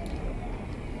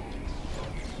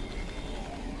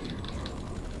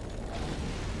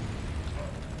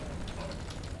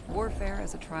 Warfare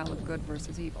is a trial of good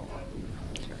versus evil.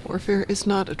 Warfare is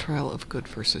not a trial of good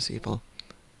versus evil.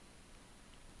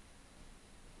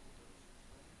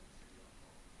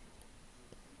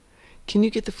 Can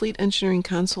you get the fleet engineering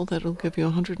console that'll give you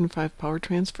 105 power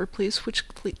transfer, please? Which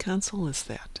fleet console is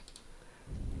that?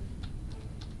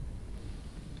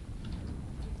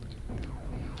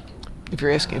 If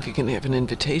you're asking if you can have an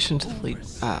invitation to the fleet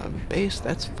base,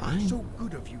 that's fine. So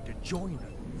good of you to join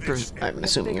us. I'm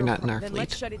assuming you're not in our Then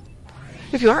let's fleet. shut it.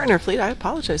 If you are in our fleet, I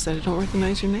apologize that I don't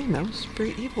recognize your name. That was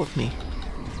very evil of me.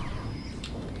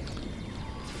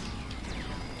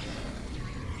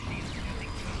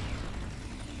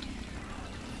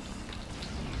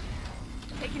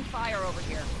 Taking fire over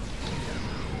here.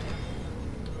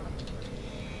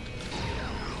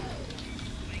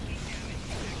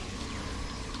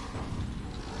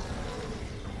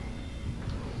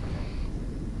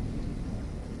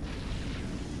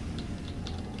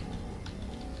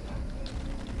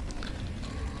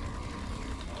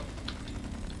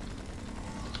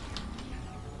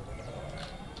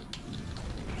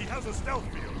 he has a stealth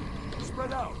field.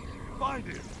 Spread out. Find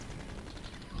him.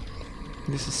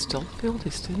 This is stealth field?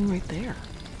 He's sitting right there.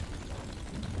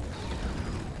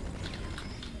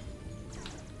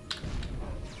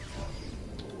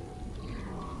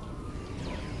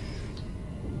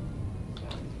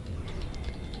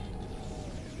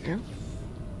 Here.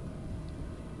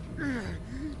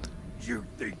 You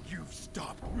think you've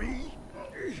stopped me?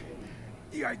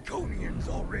 The Iconians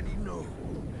already know.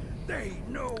 They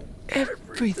know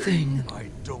Everything. I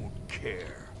don't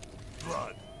care.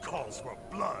 Blood calls for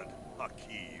blood,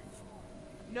 Hakiv.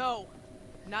 No,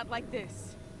 not like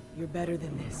this. You're better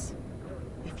than this.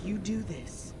 If you do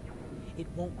this, it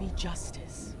won't be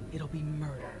justice. It'll be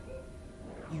murder.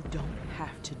 You don't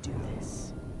have to do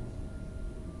this.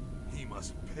 He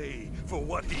must pay for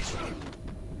what he's done.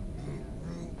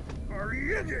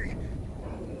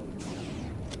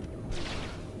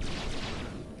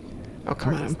 Oh,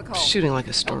 come on. What's the I'm call? shooting like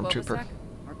a Help stormtrooper. Obasek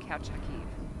or catch Hakiv?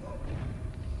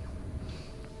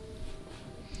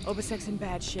 Obasek's in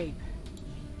bad shape.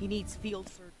 He needs field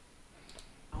surgery,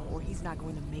 or he's not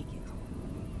going to make it.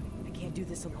 I can't do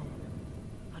this alone.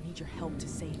 I'll need your help to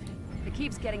save him.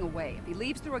 Hakiv's getting away. If he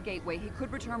leaves through a gateway, he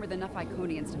could return with enough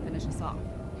Iconians to finish us off.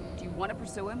 Do you want to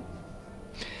pursue him?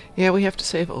 Yeah, we have to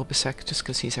save Obasek just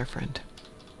because he's our friend.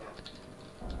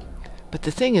 But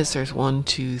the thing is, there's 1,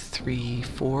 2, 3,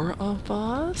 4 of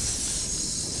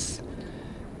us.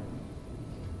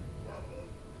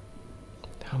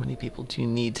 How many people do you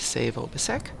need to save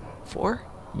Obasek? 4?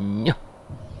 No.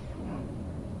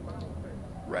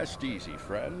 Rest easy,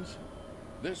 friends.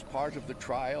 This part of the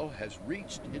trial has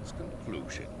reached its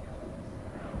conclusion.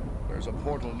 There's a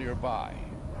portal nearby.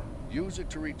 Use it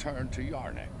to return to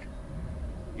Yarnek.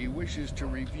 He wishes to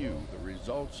review the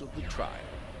results of the trial.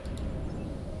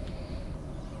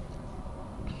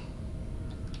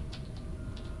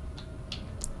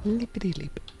 Lippity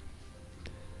leap.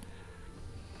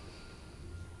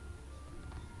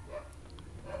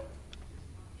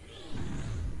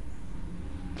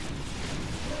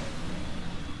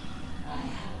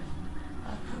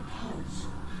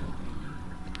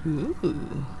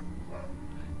 Ooh.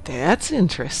 That's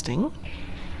interesting.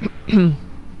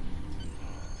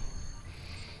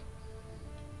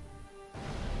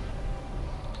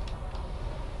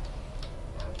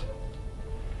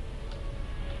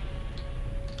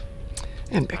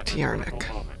 And back to Yarnek.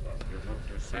 You move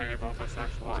to save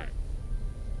Obasek's life.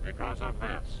 Because of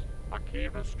this,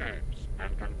 Hakiv escapes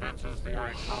and convinces the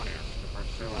Iconians to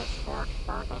pursue a scorched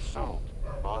earth assault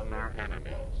on their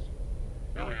enemies.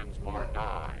 Millions more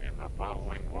die in the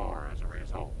following war as a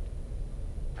result.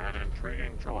 An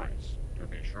intriguing choice, to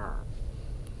be sure.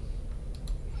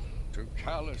 To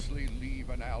callously leave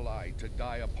an ally to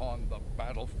die upon the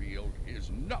battlefield is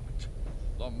not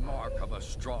the mark of a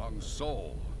strong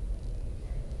soul.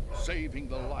 Saving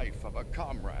the life of a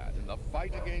comrade in the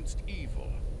fight against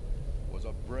evil was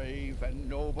a brave and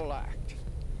noble act,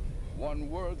 one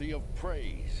worthy of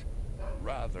praise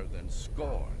rather than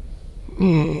scorn.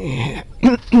 Trial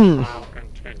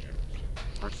continues.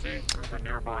 Proceed through the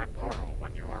nearby portal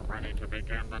when you are ready to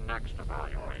begin the next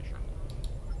evaluation.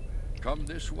 Come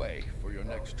this way for your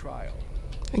next trial.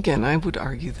 Again, I would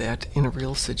argue that in a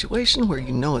real situation where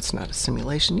you know it's not a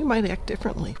simulation, you might act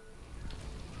differently.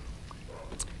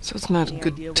 So it's not a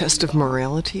good test of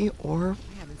morality or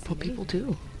what people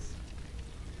do.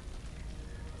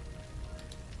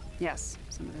 Yes,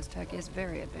 some of this tech is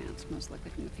very advanced, most likely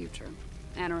from the future.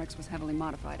 Anorex was heavily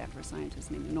modified after a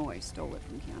scientist named Noy stole it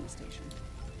from Kiana Station.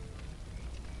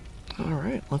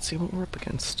 Alright, let's see what we're up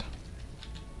against.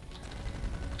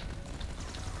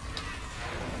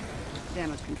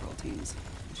 Damage control teams.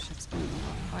 This ship's been in a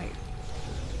rough fight.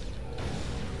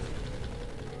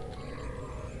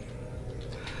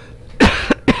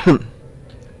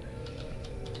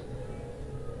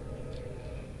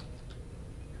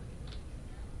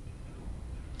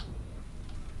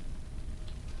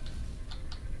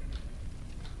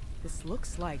 This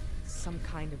looks like some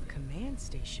kind of command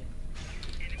station.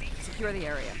 Secure the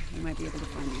area. You might be able to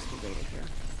find useful data here.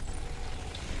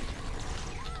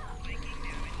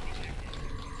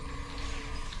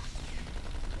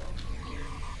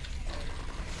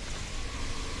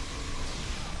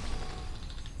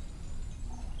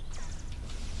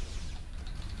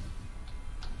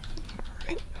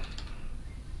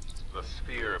 The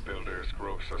sphere builders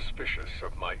grow suspicious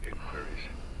of my inquiries.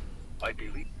 I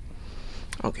believe...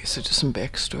 Okay, so just some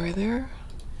backstory there.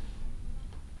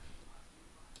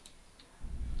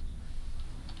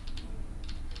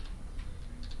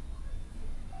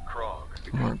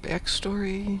 Krog. More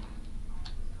backstory.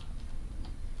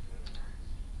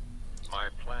 My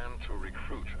plan to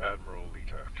recruit Admiral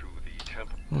Lita to the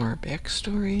temple. More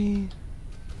backstory.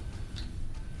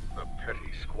 The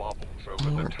petty squabbles over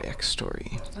More the temple.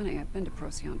 backstory. Funny, I've been to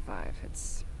Procyon 5.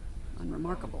 It's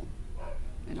unremarkable.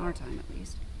 In our time, at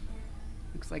least.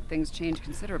 Looks like things change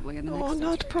considerably in the next Oh,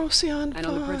 not century. Procyon 5. And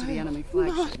on the bridge of the enemy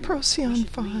flagship. Not Procyon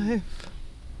 5.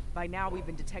 By now, we've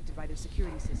been detected by their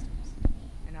security systems.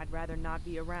 And I'd rather not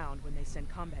be around when they send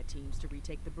combat teams to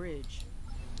retake the bridge.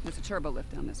 There's a turbo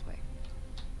lift down this way.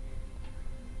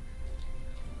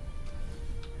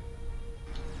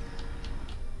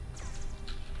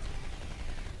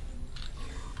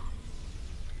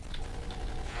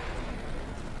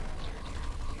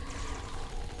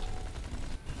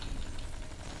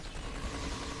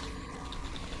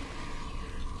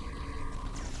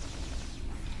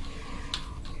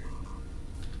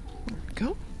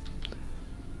 Go.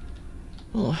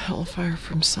 A little hellfire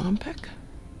from Sompek.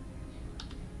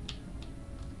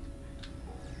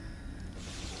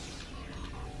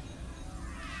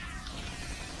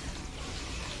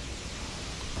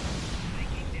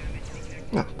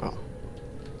 Oh, well.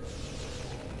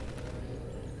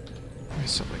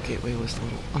 So the gateway was a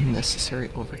little unnecessary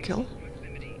overkill.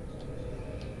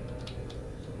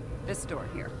 This door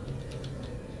here.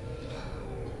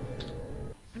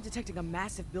 I'm detecting a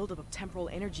massive buildup of temporal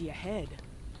energy ahead.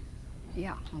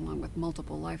 Yeah, along with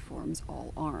multiple life forms,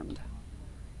 all armed.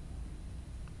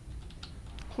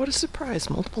 What a surprise,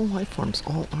 multiple life forms,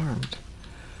 all armed.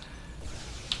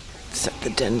 Set the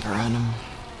Denver on him.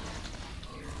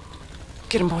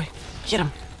 Get him, boy. Get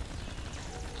him.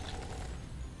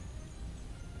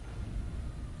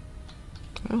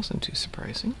 That wasn't too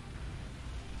surprising.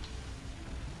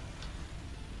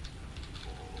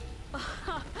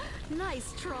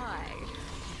 Nice try,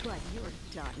 but you're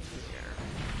done here.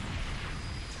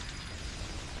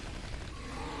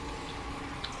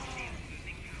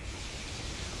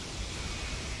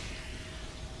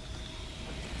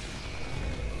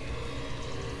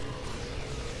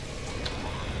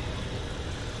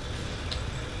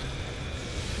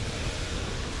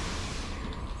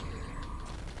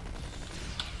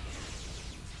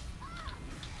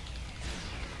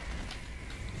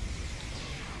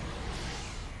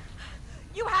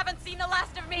 You haven't seen the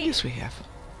last of me! Yes, we have.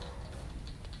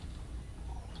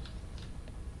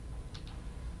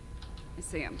 I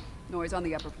see him. Noise on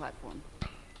the upper platform.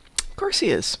 Of course he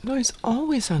is. No, he's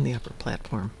always on the upper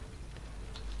platform.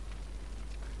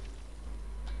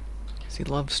 Because he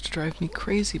loves to drive me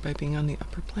crazy by being on the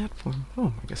upper platform.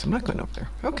 Oh, I guess I'm not going up there.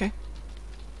 Okay.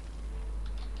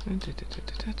 Do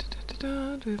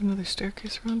we have another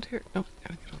staircase around here? Nope,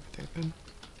 gotta get over there then.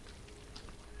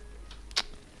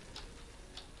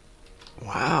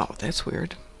 Wow, that's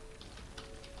weird.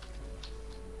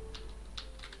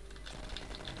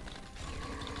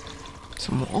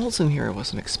 Some walls in here I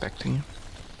wasn't expecting.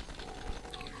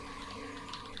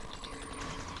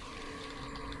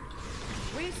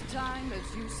 Waste time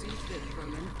as you see fit,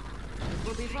 Vermin. It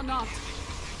will be for naught.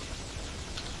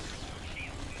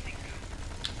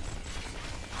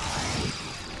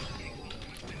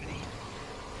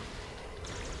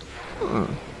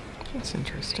 That's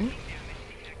interesting.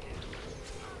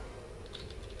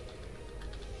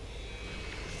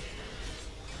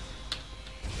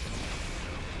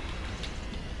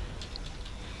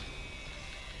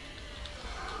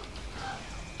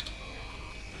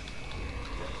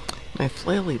 My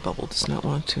flaily bubble does not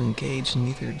want to engage, and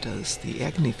neither does the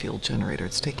agony field generator.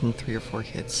 It's taking 3 or 4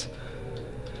 hits,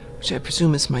 which I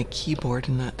presume is my keyboard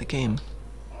and not the game.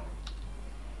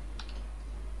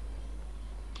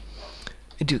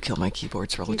 I do kill my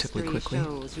keyboards relatively quickly.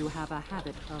 History shows you have a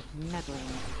habit of meddling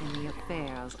in the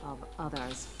affairs of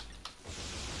others.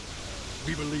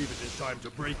 We believe it is time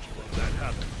to break you of that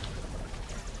habit.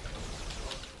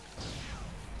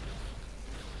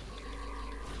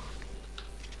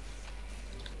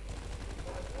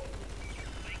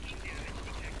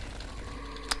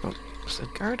 Oh,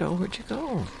 Edgardo, where'd you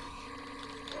go?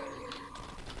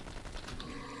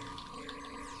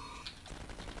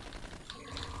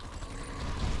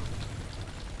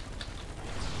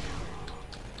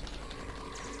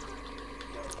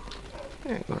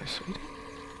 There you are, sweetie.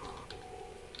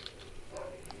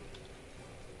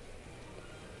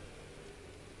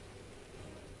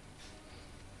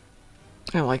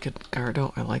 I like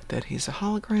Edgardo. I like that he's a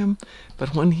hologram,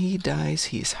 but when he dies,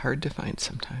 he's hard to find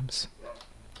sometimes.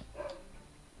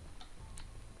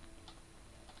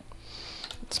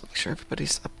 Let's make sure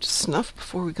everybody's up to snuff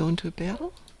before we go into a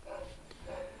battle.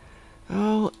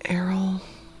 Oh, Errol.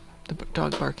 The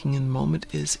dog barking in the moment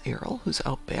is Errol, who's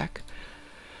out back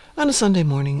on a Sunday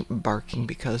morning barking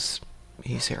because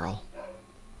he's Errol.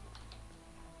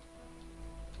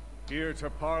 Here to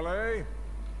parley?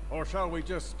 Or shall we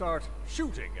just start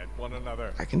shooting at one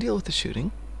another? I can deal with the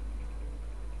shooting.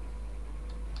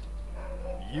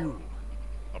 You.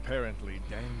 Apparently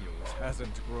Daniels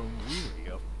hasn't grown weary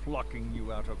of plucking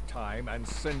you out of time and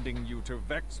sending you to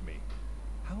vex me.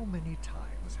 How many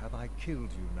times have I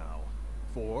killed you now?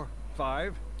 4?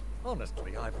 5?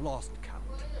 Honestly, I've lost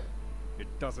count. It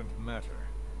doesn't matter.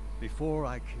 Before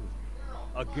I kill you,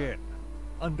 again,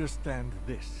 understand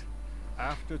this.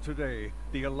 After today,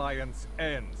 the Alliance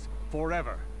ends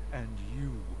forever, and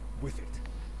you with it.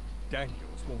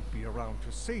 Daniels won't be around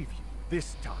to save you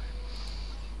this time.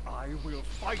 I will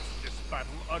fight this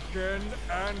battle again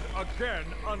and again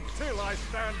until I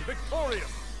stand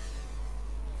victorious.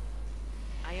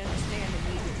 I understand the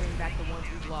need to bring back the ones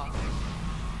we've lost.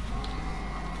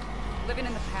 Living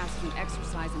in the past is an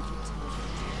exercise in futility.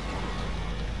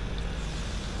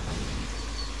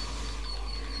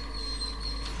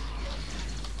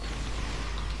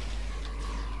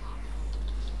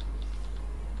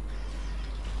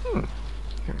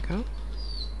 Here we go.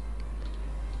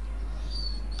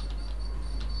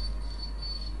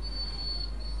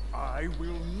 I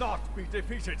will not be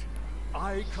defeated.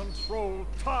 I control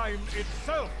time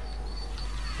itself.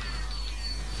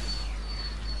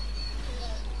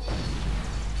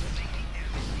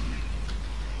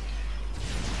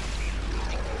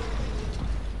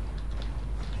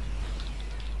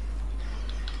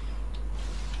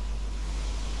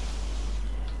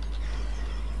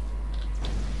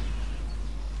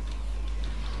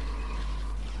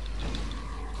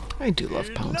 I do love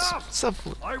pounds. It's a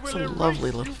lovely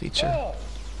little feature.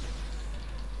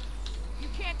 You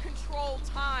can't control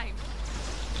time.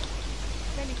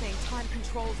 If anything, time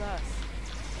controls us.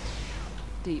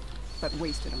 Deep, but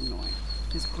wasted on Noy.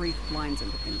 His grief blinds him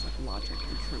to things like logic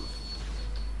and truth.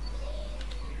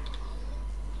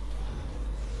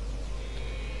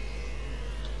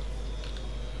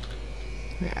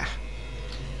 Yeah.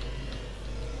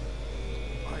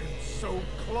 I'm so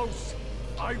close.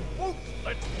 I won't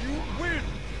let you win!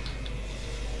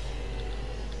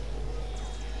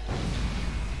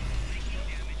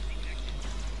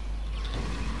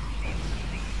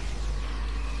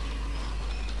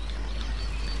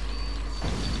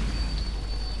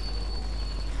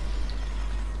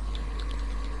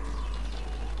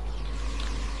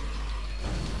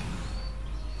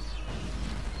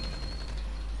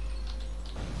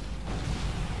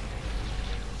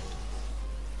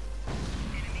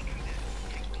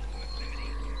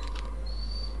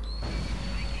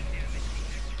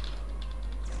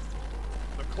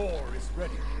 Core is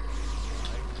ready.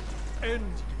 I end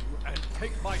you and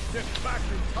take my death back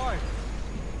in time.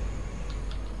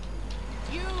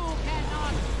 You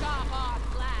cannot stop our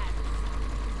plans.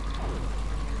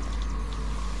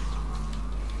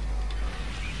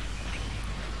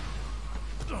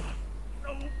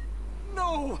 No,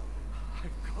 no!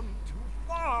 I've come too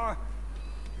far.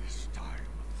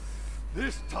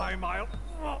 This time I'll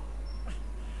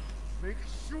make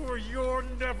sure you're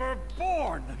never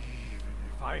born.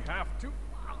 I have to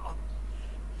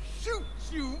shoot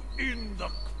you in the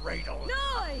cradle.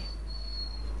 No!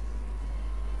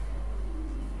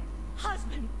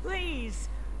 Husband, please!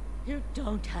 You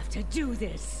don't have to do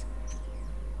this.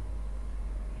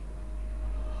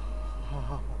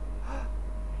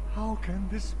 How can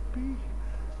this be?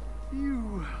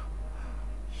 You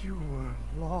were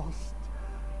lost.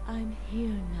 I'm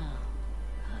here now,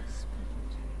 husband.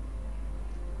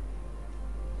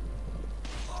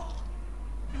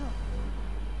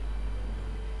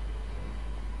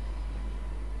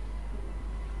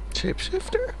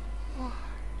 Shapeshifter?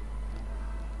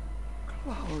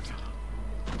 Cloud.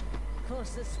 Of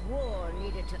course, this war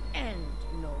needed to end,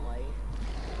 Noy.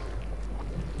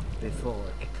 Before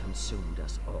it consumed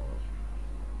us all.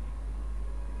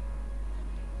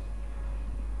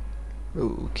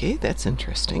 Okay, that's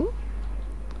interesting.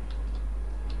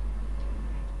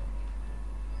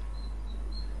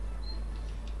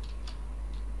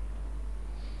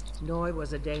 Noy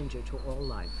was a danger to all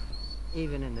life,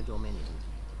 even in the Dominion.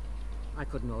 I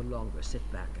could no longer sit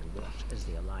back and watch as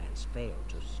the Alliance failed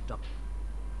to stop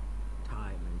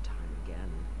time and time again.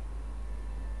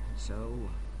 So,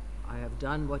 I have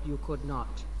done what you could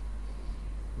not.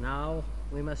 Now,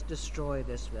 we must destroy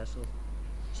this vessel,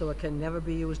 so it can never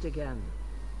be used again.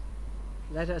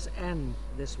 Let us end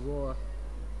this war,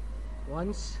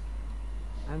 once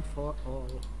and for all.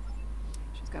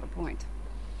 She's got a point.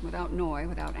 Without Noy,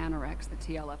 without Anorex, the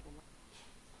TLF will...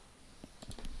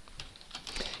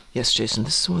 Yes, Jason,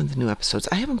 this is one of the new episodes.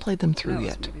 I haven't played them through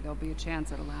yet. Maybe there'll be a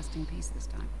chance at a lasting peace this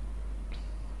time.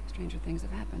 Stranger things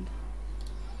have happened.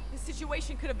 This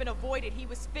situation could have been avoided. He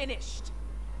was finished.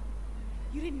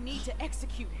 You didn't need to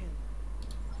execute him.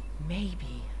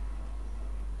 Maybe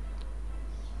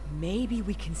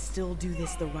we can still do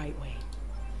this the right way.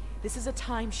 This is a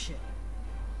time ship.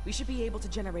 We should be able to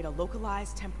generate a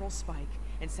localized temporal spike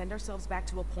and send ourselves back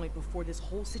to a point before this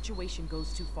whole situation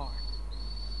goes too far.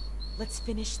 Let's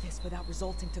finish this without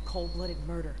resulting to cold-blooded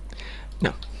murder.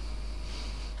 No.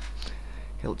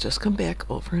 He'll just come back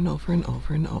over and over and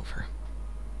over and over.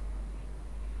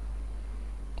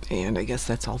 And I guess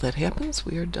that's all that happens.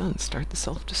 We are done. Start the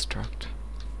self-destruct.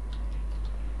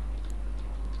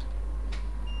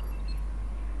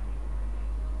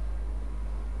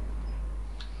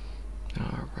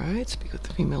 Alright, speak with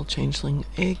the female changeling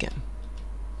again.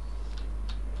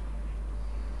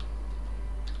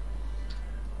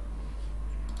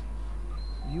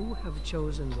 You have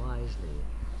chosen wisely.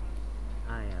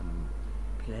 I am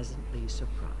pleasantly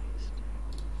surprised.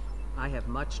 I have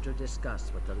much to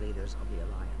discuss with the leaders of the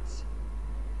Alliance.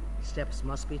 Steps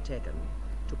must be taken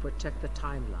to protect the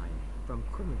timeline from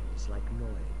criminals like Noi.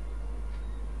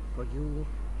 For you,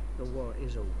 the war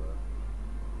is over.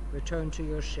 Return to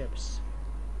your ships.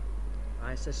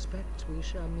 I suspect we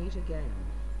shall meet again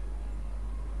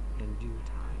in due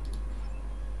time.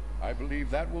 I believe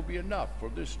that will be enough for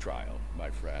this trial, my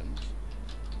friends.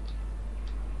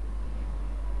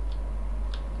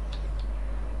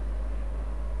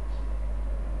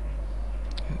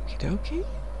 Okie dokie.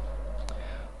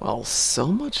 Well, so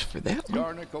much for that one.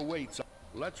 Yarnik awaits.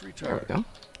 Let's return. There we go.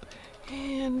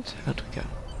 And out we go.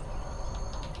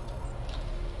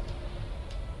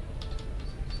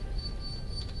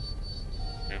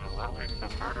 In allowing the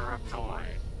murder of Noi,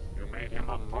 you made him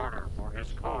a martyr for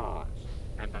his cause,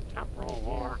 and the temporal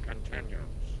war continues.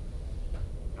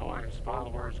 Noi's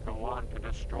followers go on to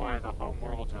destroy the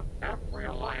homeworlds of every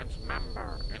Alliance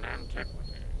member in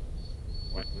antiquity.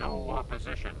 With no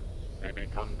opposition, they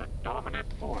become the dominant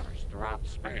force throughout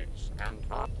space and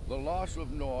time. The loss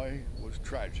of Noi was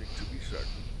tragic, to be certain.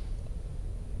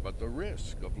 But the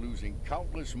risk of losing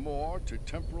countless more to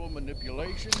temporal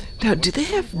manipulation... Now, do they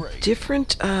have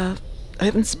different, I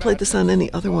haven't played this on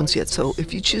any other ones yet, so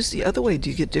if you choose the other way, do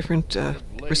you get different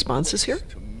responses here?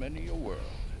 To many a world.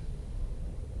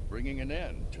 Bringing an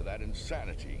end to that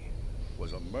insanity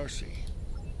was a mercy.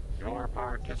 Your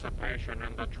participation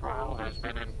in the trial has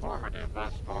been informative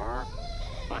thus far,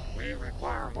 but we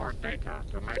require more data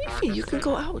to make our decision. You can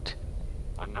go out.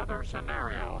 Another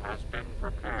scenario has been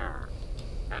prepared.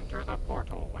 Enter the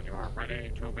portal when you are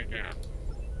ready to begin.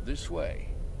 This way.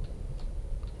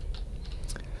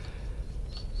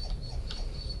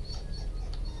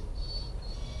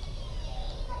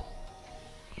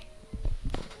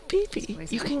 Beefy,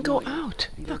 you can go out.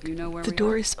 Look, the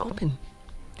door is open.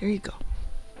 There you go.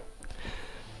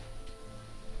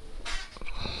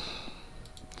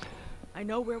 I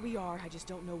know where we are, I just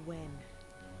don't know when.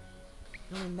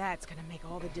 Knowing that's gonna make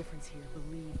all the difference here,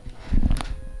 believe me.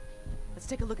 Let's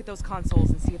take a look at those consoles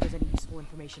and see if there's any useful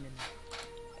information in them.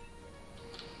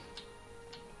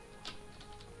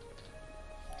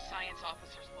 Science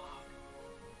officer's log.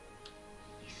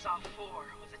 ESA 4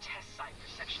 was a test site for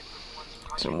Section 1's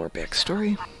project. Some more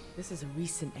backstory. This is a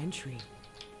recent entry,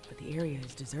 but the area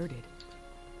is deserted.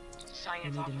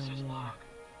 Science officer's log.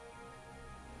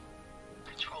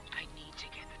 Control, I need to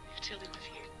get it if Tilly was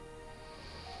here.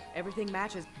 Everything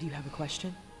matches. Do you have a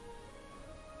question?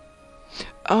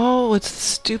 Oh, it's the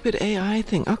stupid AI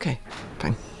thing. Okay,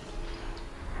 fine.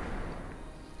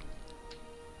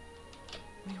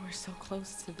 We were so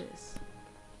close to this.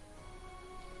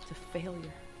 To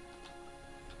failure.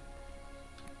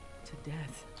 To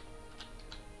death.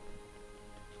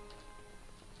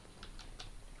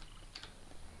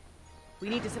 We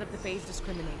need to set up the phase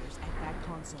discriminators at that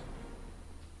console.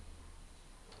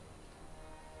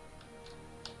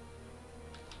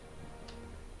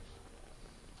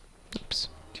 Oops.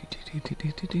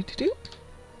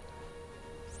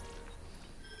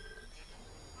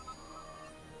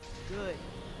 Good.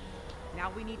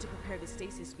 Now we need to prepare the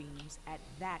stasis beams at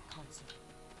that console.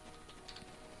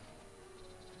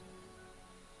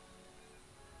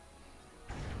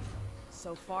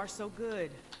 So far, so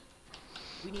good.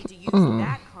 We need to use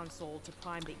that console to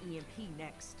prime the EMP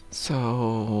next.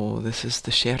 So, this is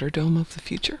the Shatter Dome of the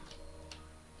future?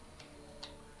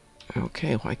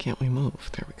 Okay, why can't we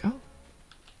move? There we go.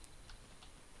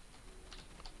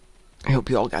 I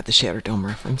hope you all got the Shatter Dome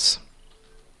reference.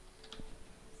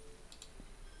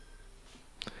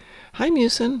 Hi,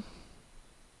 Musin.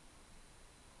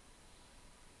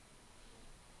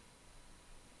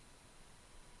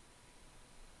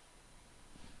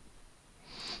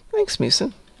 Thanks,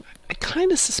 Musin. I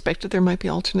kind of suspected there might be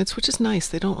alternates, which is nice.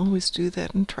 They don't always do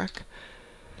that in Trek.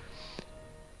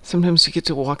 Sometimes you get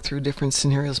to walk through different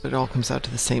scenarios, but it all comes out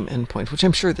to the same endpoint, which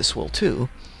I'm sure this will too.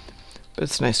 But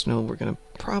it's nice to know we're going to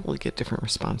probably get different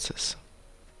responses.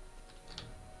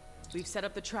 We've set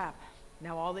up the trap.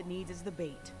 Now all it needs is the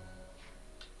bait.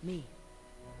 Me.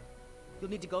 You'll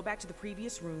need to go back to the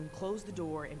previous room, close the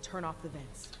door, and turn off the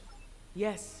vents.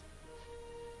 Yes.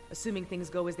 Assuming things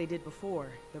go as they did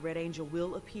before, the Red Angel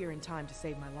will appear in time to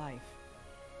save my life.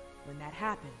 When that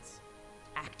happens,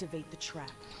 activate the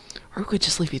trap. Or we could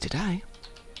just leave you to die.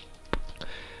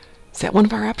 Is that one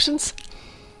of our options?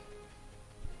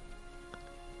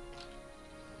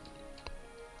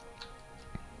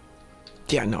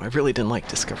 Yeah, no, I really didn't like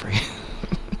Discovery.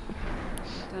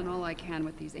 Done all I can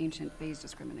with these ancient phase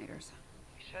discriminators.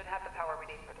 We should have the power we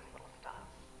need for this little stunt.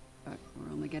 But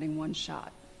we're only getting one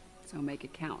shot, so make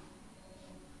it count.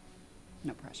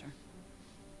 No pressure.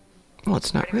 Well,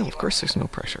 it's not real. Of course there's no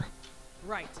pressure.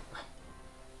 Right.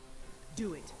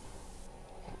 Do it.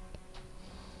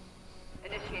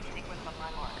 Initiate sequence on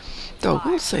my mark. Though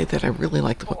I will say that I really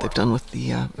like what they've done with the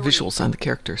visuals on the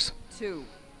characters. 2.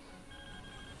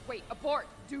 Wait, abort!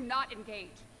 Do not engage.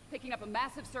 Picking up a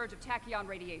massive surge of tachyon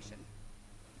radiation.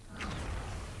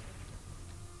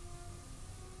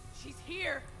 She's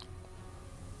here!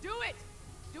 Do it!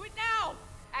 Do it now!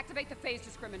 Activate the phase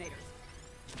discriminators.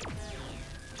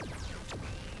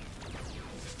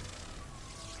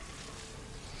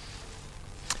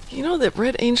 You know, that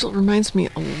Red Angel reminds me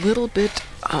a little bit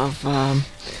of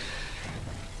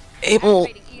Able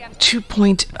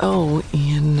 2.0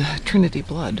 in Trinity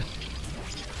Blood.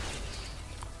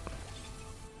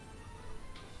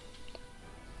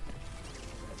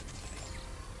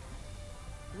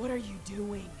 What are you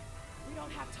doing? We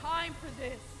don't have time for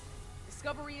this.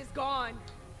 Discovery is gone.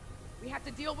 We have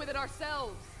to deal with it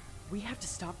ourselves. We have to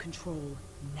stop Control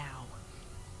now,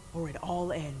 or it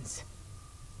all ends.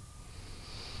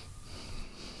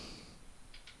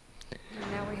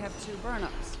 And now we have 2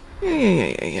 burn-ups.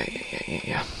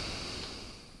 Yeah.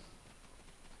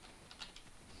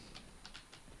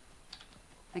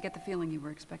 I get the feeling you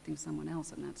were expecting someone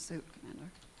else in that suit,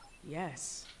 Commander.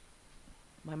 Yes.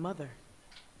 My mother.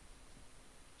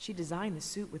 She designed the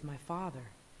suit with my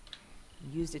father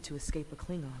and used it to escape a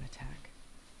Klingon attack.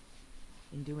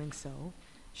 In doing so,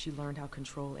 she learned how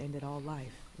Control ended all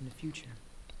life in the future.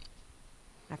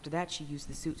 After that, she used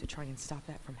the suit to try and stop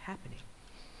that from happening.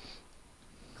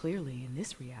 Clearly, in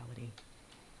this reality,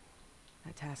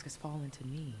 that task has fallen to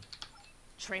me.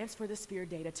 Transfer the sphere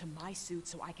data to my suit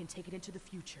so I can take it into the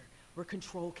future, where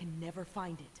Control can never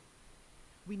find it.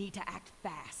 We need to act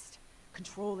fast.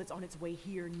 Control is on its way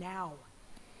here now.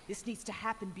 This needs to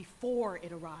happen before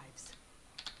it arrives.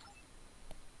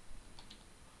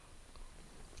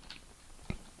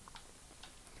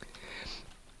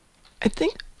 I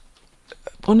think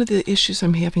one of the issues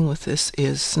I'm having with this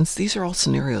is, since these are all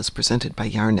scenarios presented by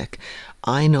Yarnik,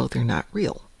 I know they're not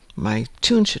real. My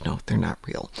Toon should know they're not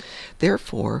real.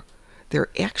 Therefore, their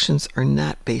actions are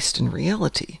not based in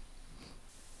reality.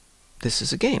 This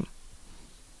is a game.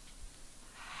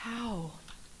 How?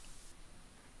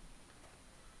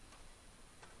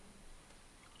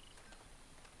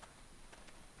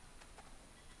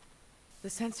 The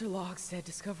sensor log said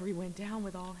Discovery went down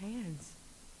with all hands.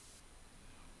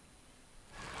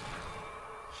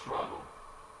 Struggle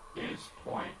is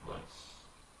pointless.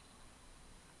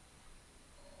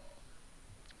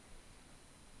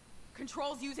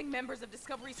 Control's using members of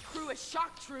Discovery's crew as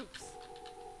shock troops.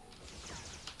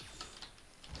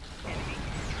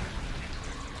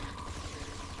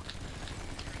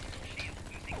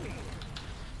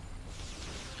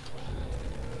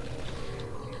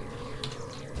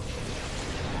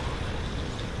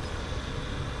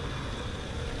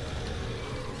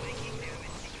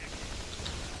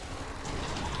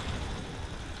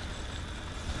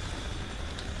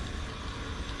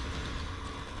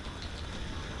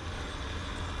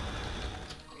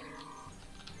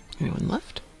 Anyone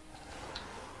left?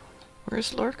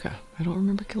 Where's Lorca? I don't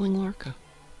remember killing Lorca.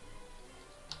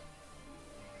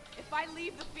 If I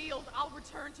leave the field, I'll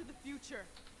return to the future.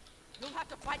 You'll have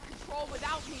to fight Control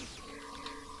without me.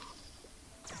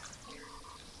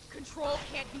 Control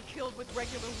can't be killed with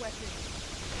regular weapons.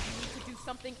 You need to do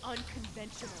something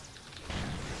unconventional.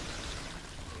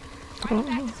 Try to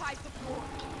magnetize the floor.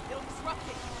 It'll disrupt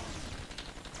it.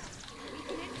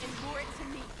 Weaken it and lure it to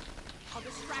me. I'll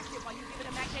distract it while you give it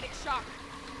a magnetic shock.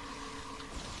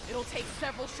 It'll take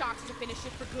several shocks to finish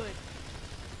it for good.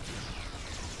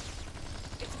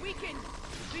 It's weakened.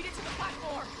 Lead it to the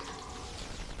platform.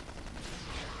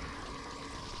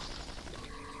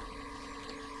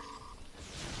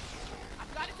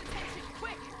 I've got its attention.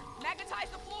 Quick! Magnetize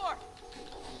the floor!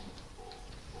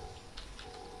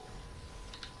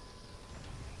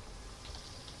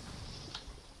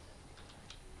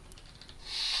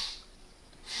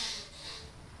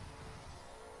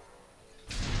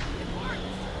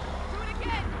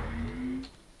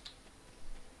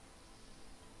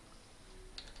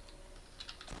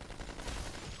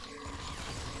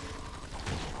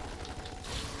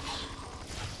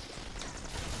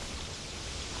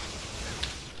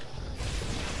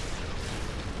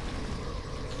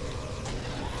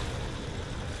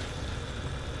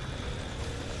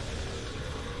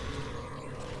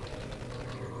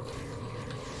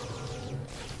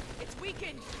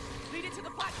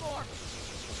 platform!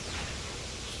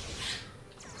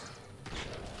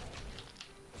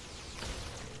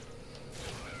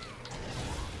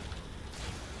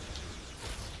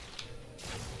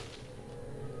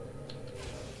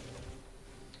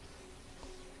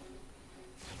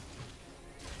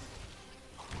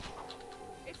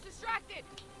 It's distracted!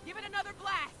 Give it another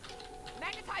blast!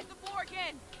 Magnetize the floor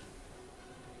again!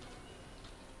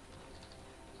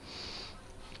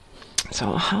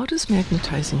 So how does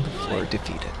magnetizing the floor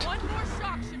defeat it? One more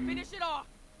shock should finish it off!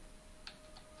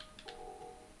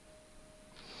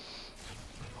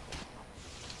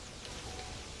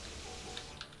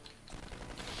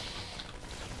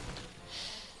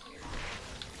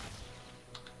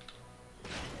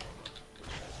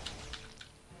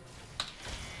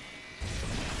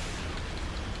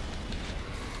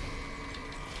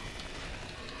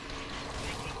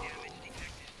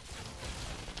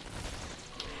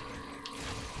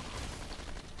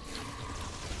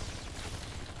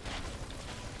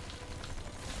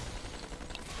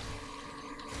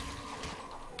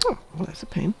 Oh, well, that's a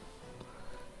pain.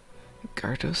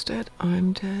 Gardo's dead.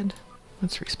 I'm dead.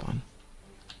 Let's respawn.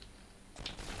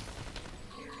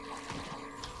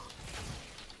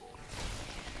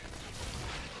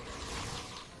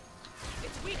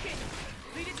 It's weakened!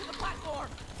 Lead it to the platform!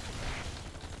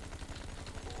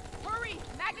 Hurry!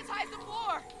 Magnetize the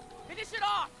floor! Finish it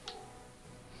off!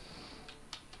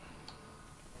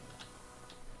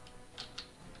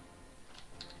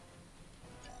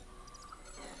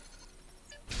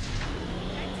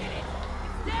 I did it!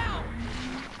 It's down!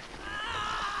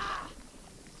 Ah!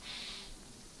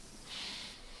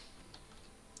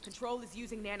 Control is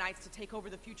using nanites to take over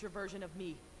the future version of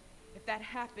me. If that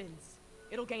happens,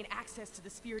 it'll gain access to the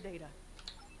sphere data.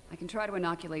 I can try to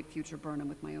inoculate future Burnham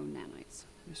with my own nanites.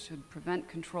 This should prevent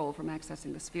Control from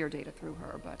accessing the sphere data through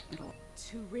her, but it'll...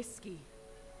 Too risky.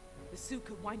 The suit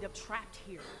could wind up trapped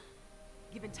here.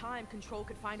 Given time, Control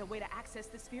could find a way to access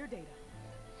the sphere data.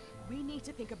 We need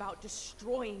to think about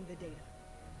destroying the data.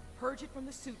 Purge it from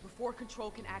the suit before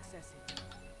Control can access it.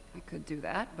 I could do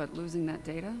that, but losing that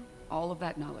data, all of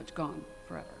that knowledge gone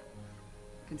forever.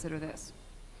 Consider this.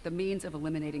 The means of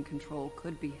eliminating Control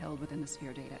could be held within the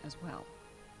sphere data as well.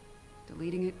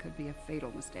 Deleting it could be a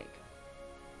fatal mistake.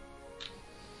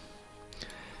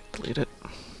 Delete it.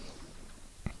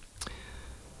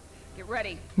 Get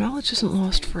ready. Knowledge isn't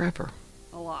lost forever.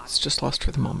 A lot. It's just lost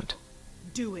for the moment.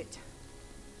 Do it.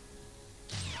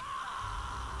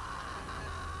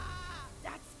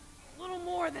 That's a little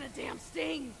more than a damn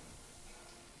sting.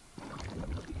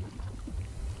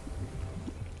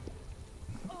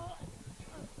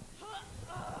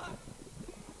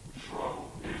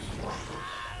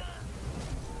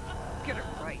 Get it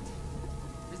right.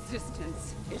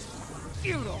 Resistance is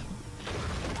futile.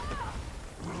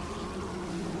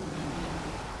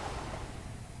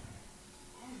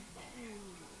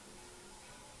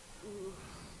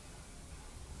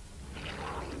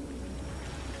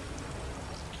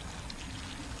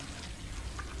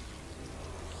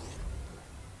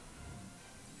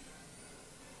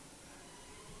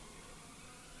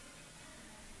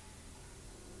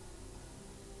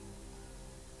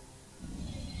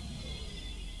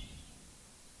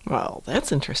 Well,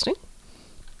 that's interesting.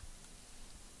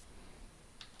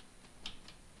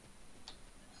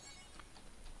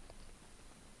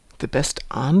 The best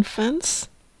on fence?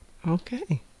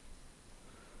 Okay.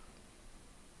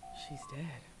 She's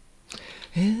dead.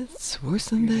 It's worse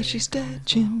than that. She's dead.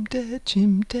 Jim dead.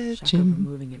 Jim dead. Shock of Jim.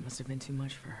 removing it must have been too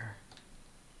much for her.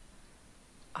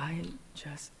 I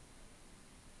just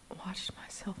watched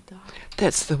myself die.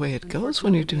 That's the way it goes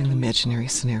when you're doing imaginary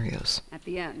scenarios. At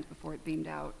the end, before it beamed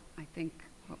out, I think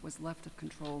what was left of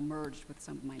Control merged with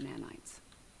some of my nanites.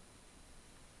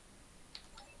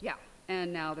 Yeah,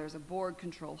 and now there's a Borg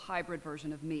Control hybrid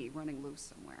version of me running loose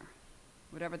somewhere.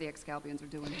 Whatever the Excalbians are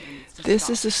doing here needs to This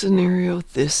stop. is a scenario.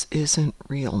 This isn't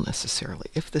real necessarily.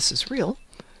 If this is real,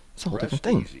 it's a whole different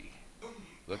thing. Easy.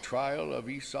 The trial of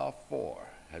Esau 4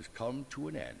 has come to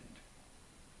an end.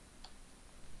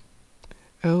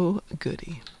 Oh,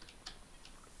 goody.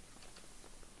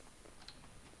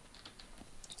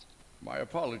 My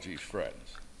apologies,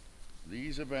 friends.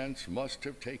 These events must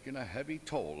have taken a heavy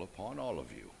toll upon all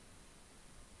of you.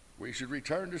 We should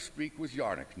return to speak with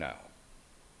Yarnik now.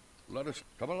 Let us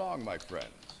come along, my friends.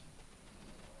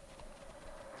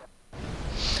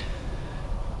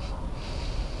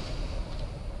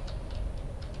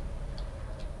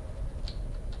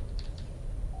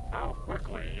 How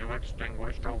quickly you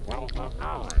extinguished a wealth of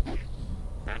knowledge.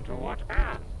 And to what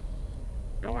end?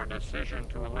 Your decision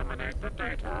to eliminate the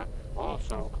data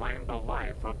also claimed the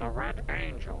life of the Red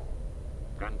Angel.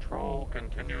 control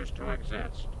continues to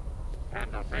exist,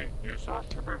 and the fate you sought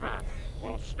to prevent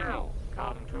will still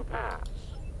come to pass.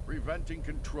 Preventing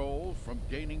control from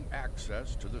gaining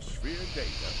access to the sphere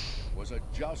data was a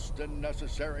just and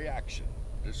necessary action,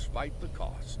 despite the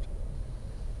cost.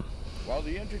 While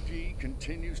the entity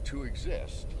continues to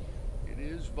exist, it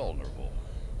is vulnerable.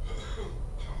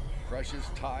 Precious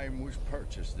time was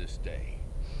purchased this day.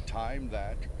 Time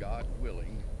that, God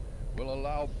willing, will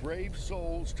allow brave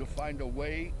souls to find a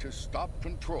way to stop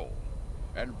control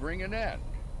and bring an end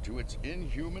to its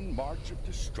inhuman march of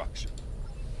destruction.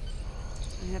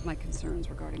 I have my concerns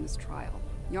regarding this trial.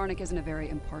 Yarnik isn't a very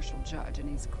impartial judge, and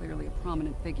he's clearly a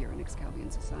prominent figure in Excalbian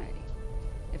society.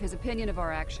 If his opinion of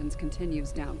our actions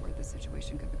continues downward, the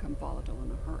situation could become volatile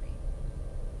in a hurry.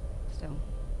 Still,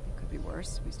 it could be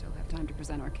worse. We still have time to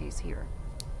present our case here.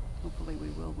 Hopefully we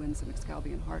will win some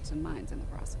Excalbian hearts and minds in the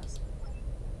process.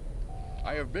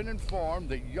 I have been informed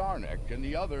that Yarnik and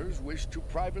the others wish to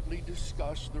privately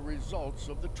discuss the results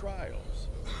of the trials.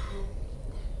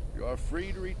 You are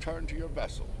free to return to your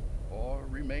vessel, or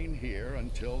remain here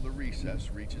until the recess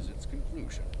reaches its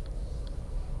conclusion.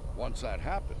 Once that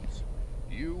happens,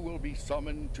 you will be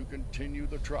summoned to continue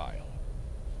the trial.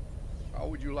 How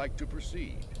would you like to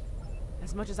proceed?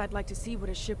 As much as I'd like to see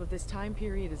what a ship of this time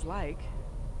period is like,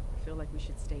 I feel like we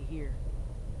should stay here.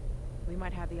 We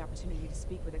might have the opportunity to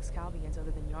speak with Excalbians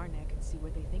other than Yarnik and see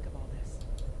what they think of all this.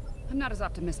 I'm not as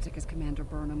optimistic as Commander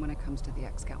Burnham when it comes to the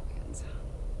Excalbians.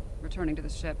 Returning to the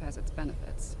ship has its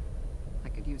benefits. I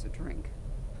could use a drink.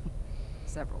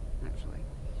 Several, actually.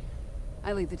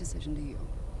 I leave the decision to you.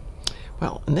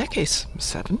 Well, in that case,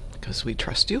 7, because we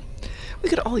trust you, we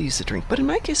could all use a drink, but in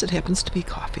my case it happens to be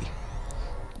coffee.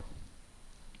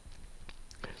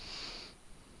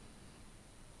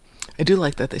 I do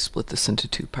like that they split this into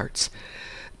 2 parts.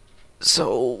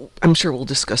 So I'm sure we'll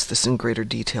discuss this in greater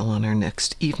detail on our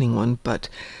next evening one, but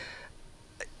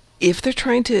if they're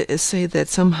trying to say that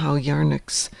somehow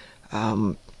Yarnik's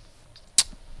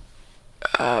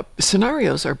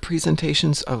scenarios are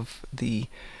presentations of the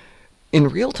in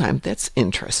real time, that's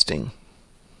interesting.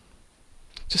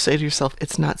 Just say to yourself,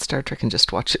 it's not Star Trek and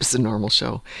just watch it as a normal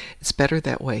show. It's better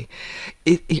that way.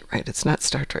 Right, it's not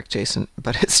Star Trek, Jason,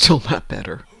 but it's still not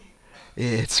better.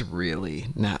 It's really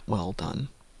not well done.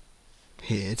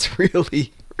 It's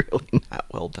really, really not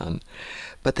well done.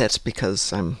 But that's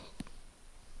because I'm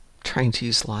trying to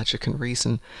use logic and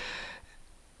reason.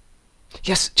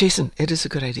 Yes, Jason, it is a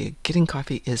good idea. Getting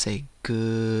coffee is a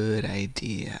good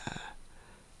idea.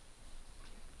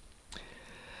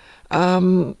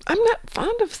 I'm not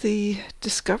fond of the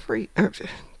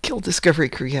kill Discovery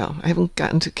crew. Yeah, I haven't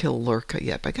gotten to kill Lorca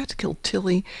yet, but I got to kill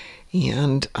Tilly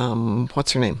and,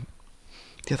 what's her name?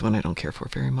 The other one I don't care for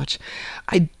very much.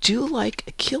 I do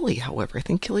like Killy, however. I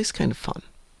think Killy's kind of fun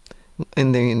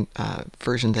in the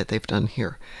version that they've done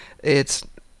here. It's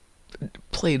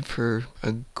played for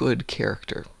a good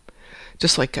character.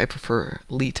 Just like I prefer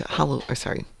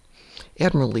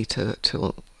Admiral Lita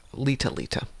to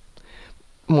Lita.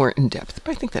 More in depth,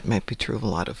 but I think that might be true of a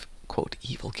lot of, quote,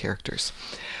 evil characters.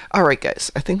 Alright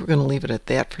guys, I think we're going to leave it at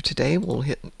that for today. We'll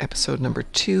hit episode number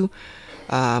 2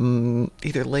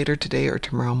 either later today or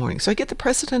tomorrow morning. So I get the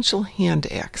Presidential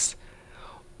Hand Axe.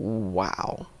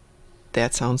 Wow.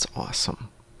 That sounds awesome.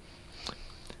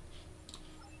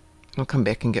 I'll come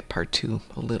back and get part 2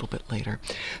 a little bit later.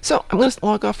 So I'm going to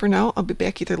log off for now. I'll be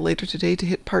back either later today to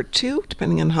hit part 2,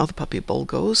 depending on how the Puppy Bowl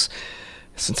goes.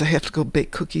 Since I have to go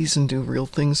bake cookies and do real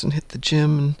things and hit the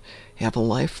gym and have a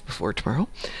life before tomorrow.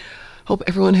 Hope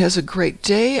everyone has a great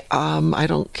day. I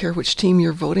don't care which team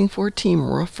you're voting for, Team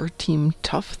Rough or Team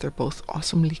Tough. They're both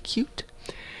awesomely cute.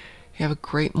 Have a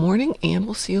great morning, and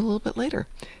we'll see you a little bit later.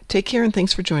 Take care, and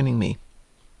thanks for joining me.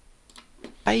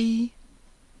 Bye.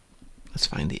 Let's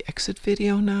find the exit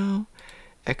video now.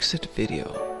 Exit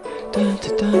video. Dun,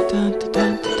 dun, dun, dun, dun,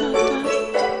 dun, dun.